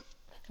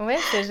 Ouais,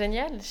 c'est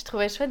génial. Je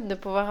trouvais chouette de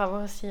pouvoir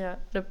avoir aussi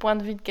le point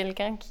de vue de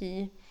quelqu'un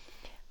qui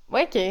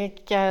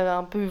a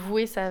un peu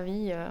voué sa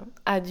vie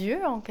à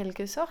Dieu en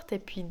quelque sorte, et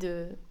puis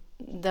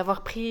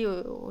d'avoir pris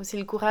aussi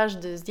le courage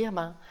de se dire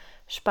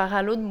je pars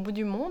à l'autre bout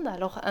du monde,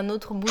 alors un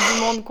autre bout du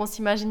monde qu'on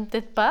s'imagine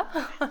peut-être pas.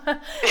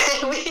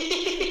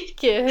 Oui.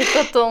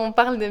 Quand on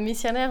parle de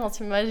missionnaires, on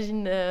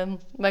s'imagine,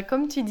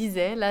 comme tu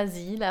disais,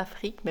 l'Asie,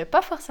 l'Afrique, mais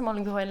pas forcément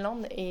le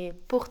Groenland. Et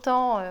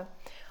pourtant,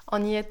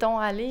 en y étant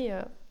allé,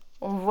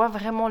 on voit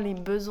vraiment les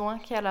besoins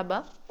qu'il y a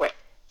là-bas. Ouais.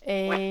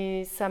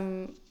 Et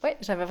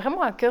j'avais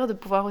vraiment à cœur de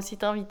pouvoir aussi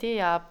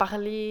t'inviter à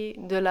parler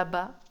de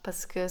là-bas,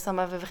 parce que ça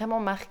m'avait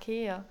vraiment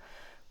marqué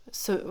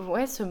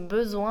ce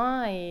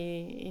besoin.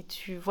 Et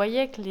tu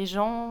voyais que les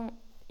gens,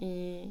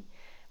 ils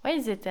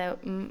étaient,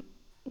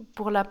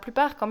 pour la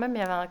plupart quand même, il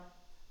y avait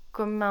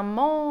comme un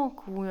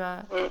manque, ou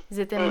ils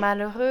étaient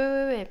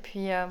malheureux. Et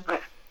puis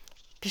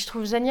je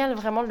trouve génial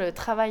vraiment le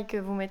travail que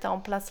vous mettez en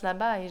place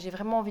là-bas, et j'ai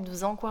vraiment envie de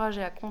vous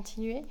encourager à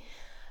continuer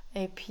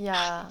et puis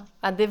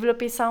à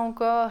développer ça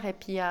encore, et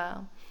puis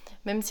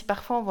même si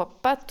parfois on voit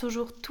pas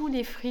toujours tous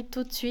les fruits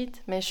tout de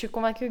suite, mais je suis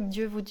convaincue que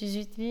Dieu vous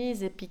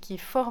utilise et puis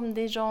qu'il forme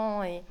des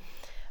gens, et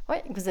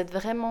que vous êtes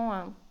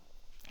vraiment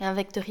un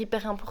vecteur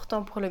hyper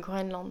important pour le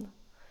Groenland.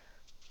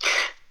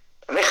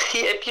 Merci.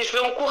 Et puis je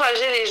veux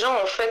encourager les gens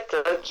en fait,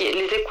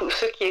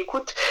 ceux qui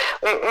écoutent.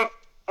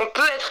 on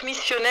peut être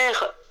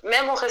missionnaire,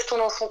 même en restant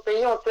dans son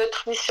pays, on peut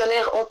être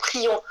missionnaire en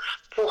priant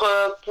pour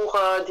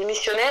des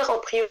missionnaires, en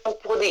priant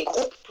pour des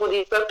groupes, pour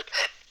des peuples.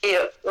 Et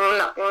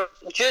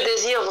Dieu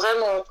désire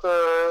vraiment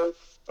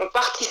qu'on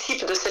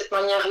participe de cette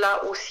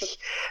manière-là aussi.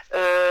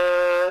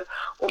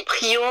 En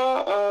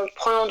priant, en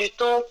prenant du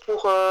temps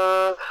pour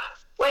un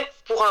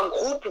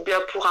groupe, ou bien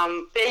pour un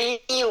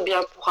pays, ou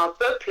bien pour un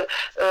peuple,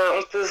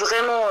 on peut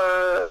vraiment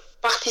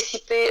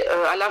participer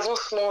à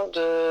l'avancement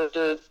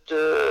de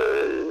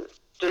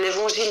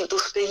l'évangile dans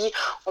ce pays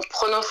en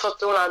prenant ce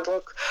temps-là.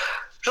 Donc,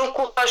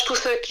 j'encourage tous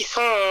ceux qui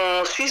sont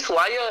en Suisse ou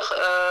ailleurs,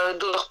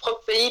 dans leur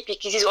propre pays, puis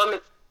qui disent « Ouais,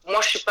 mais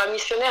moi, je ne suis pas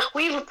missionnaire. »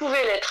 Oui, vous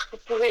pouvez l'être. Vous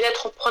pouvez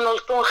l'être en prenant le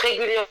temps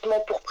régulièrement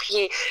pour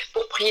prier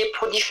pour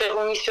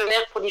différents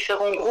missionnaires, pour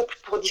différents groupes,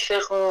 pour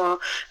différents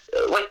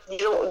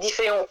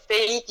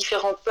pays,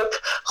 différents peuples.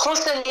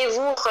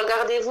 Renseignez-vous,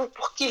 regardez-vous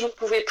pour qui vous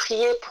pouvez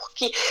prier, pour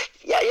qui...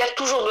 Il y a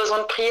toujours besoin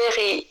de prière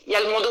et il y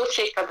a le monde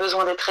entier qui a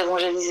besoin d'être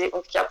évangélisé.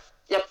 Donc, il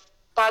n'y a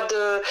pas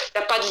de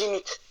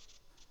limite.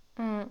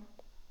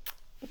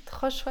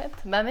 Trop chouette.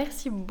 Bah,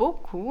 merci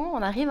beaucoup.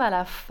 On arrive à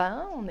la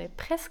fin. On est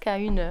presque à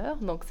 1 heure,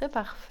 donc c'est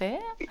parfait.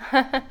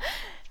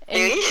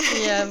 Et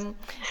puis,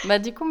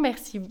 du coup,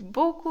 merci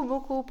beaucoup,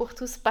 beaucoup pour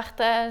tout ce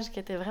partage qui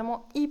était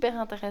vraiment hyper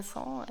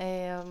intéressant.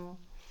 Et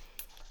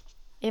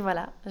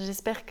voilà,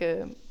 j'espère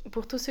que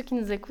pour tous ceux qui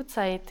nous écoutent,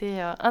 ça a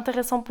été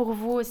intéressant pour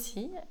vous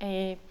aussi.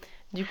 Et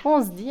du coup,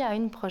 on se dit à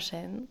une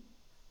prochaine.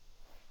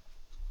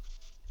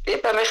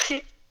 Et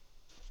merci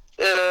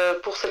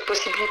pour cette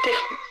possibilité.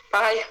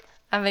 Pareil.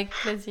 Avec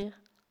plaisir.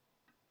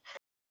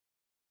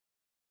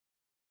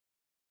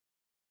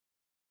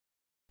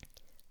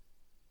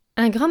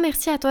 Un grand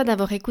merci à toi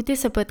d'avoir écouté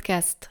ce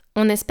podcast.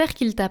 On espère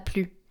qu'il t'a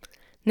plu.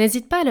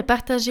 N'hésite pas à le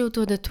partager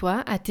autour de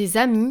toi, à tes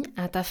amis,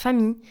 à ta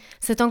famille.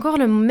 C'est encore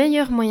le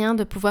meilleur moyen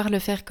de pouvoir le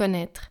faire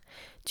connaître.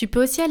 Tu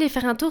peux aussi aller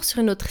faire un tour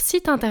sur notre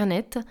site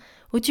internet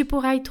où tu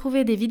pourras y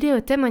trouver des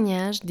vidéos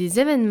témoignages, des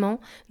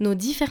événements, nos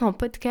différents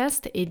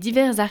podcasts et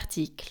divers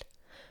articles.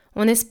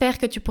 On espère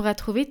que tu pourras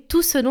trouver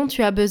tout ce dont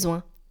tu as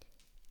besoin.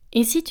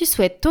 Et si tu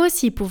souhaites toi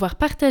aussi pouvoir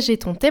partager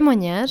ton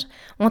témoignage,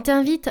 on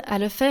t'invite à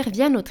le faire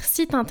via notre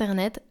site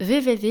internet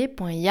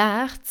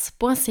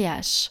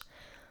www.yaarts.ch.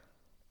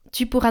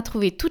 Tu pourras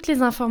trouver toutes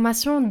les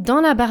informations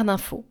dans la barre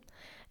d'infos.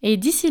 Et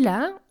d'ici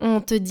là,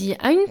 on te dit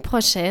à une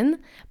prochaine,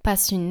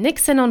 passe une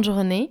excellente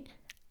journée,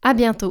 à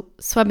bientôt,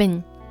 sois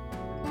béni.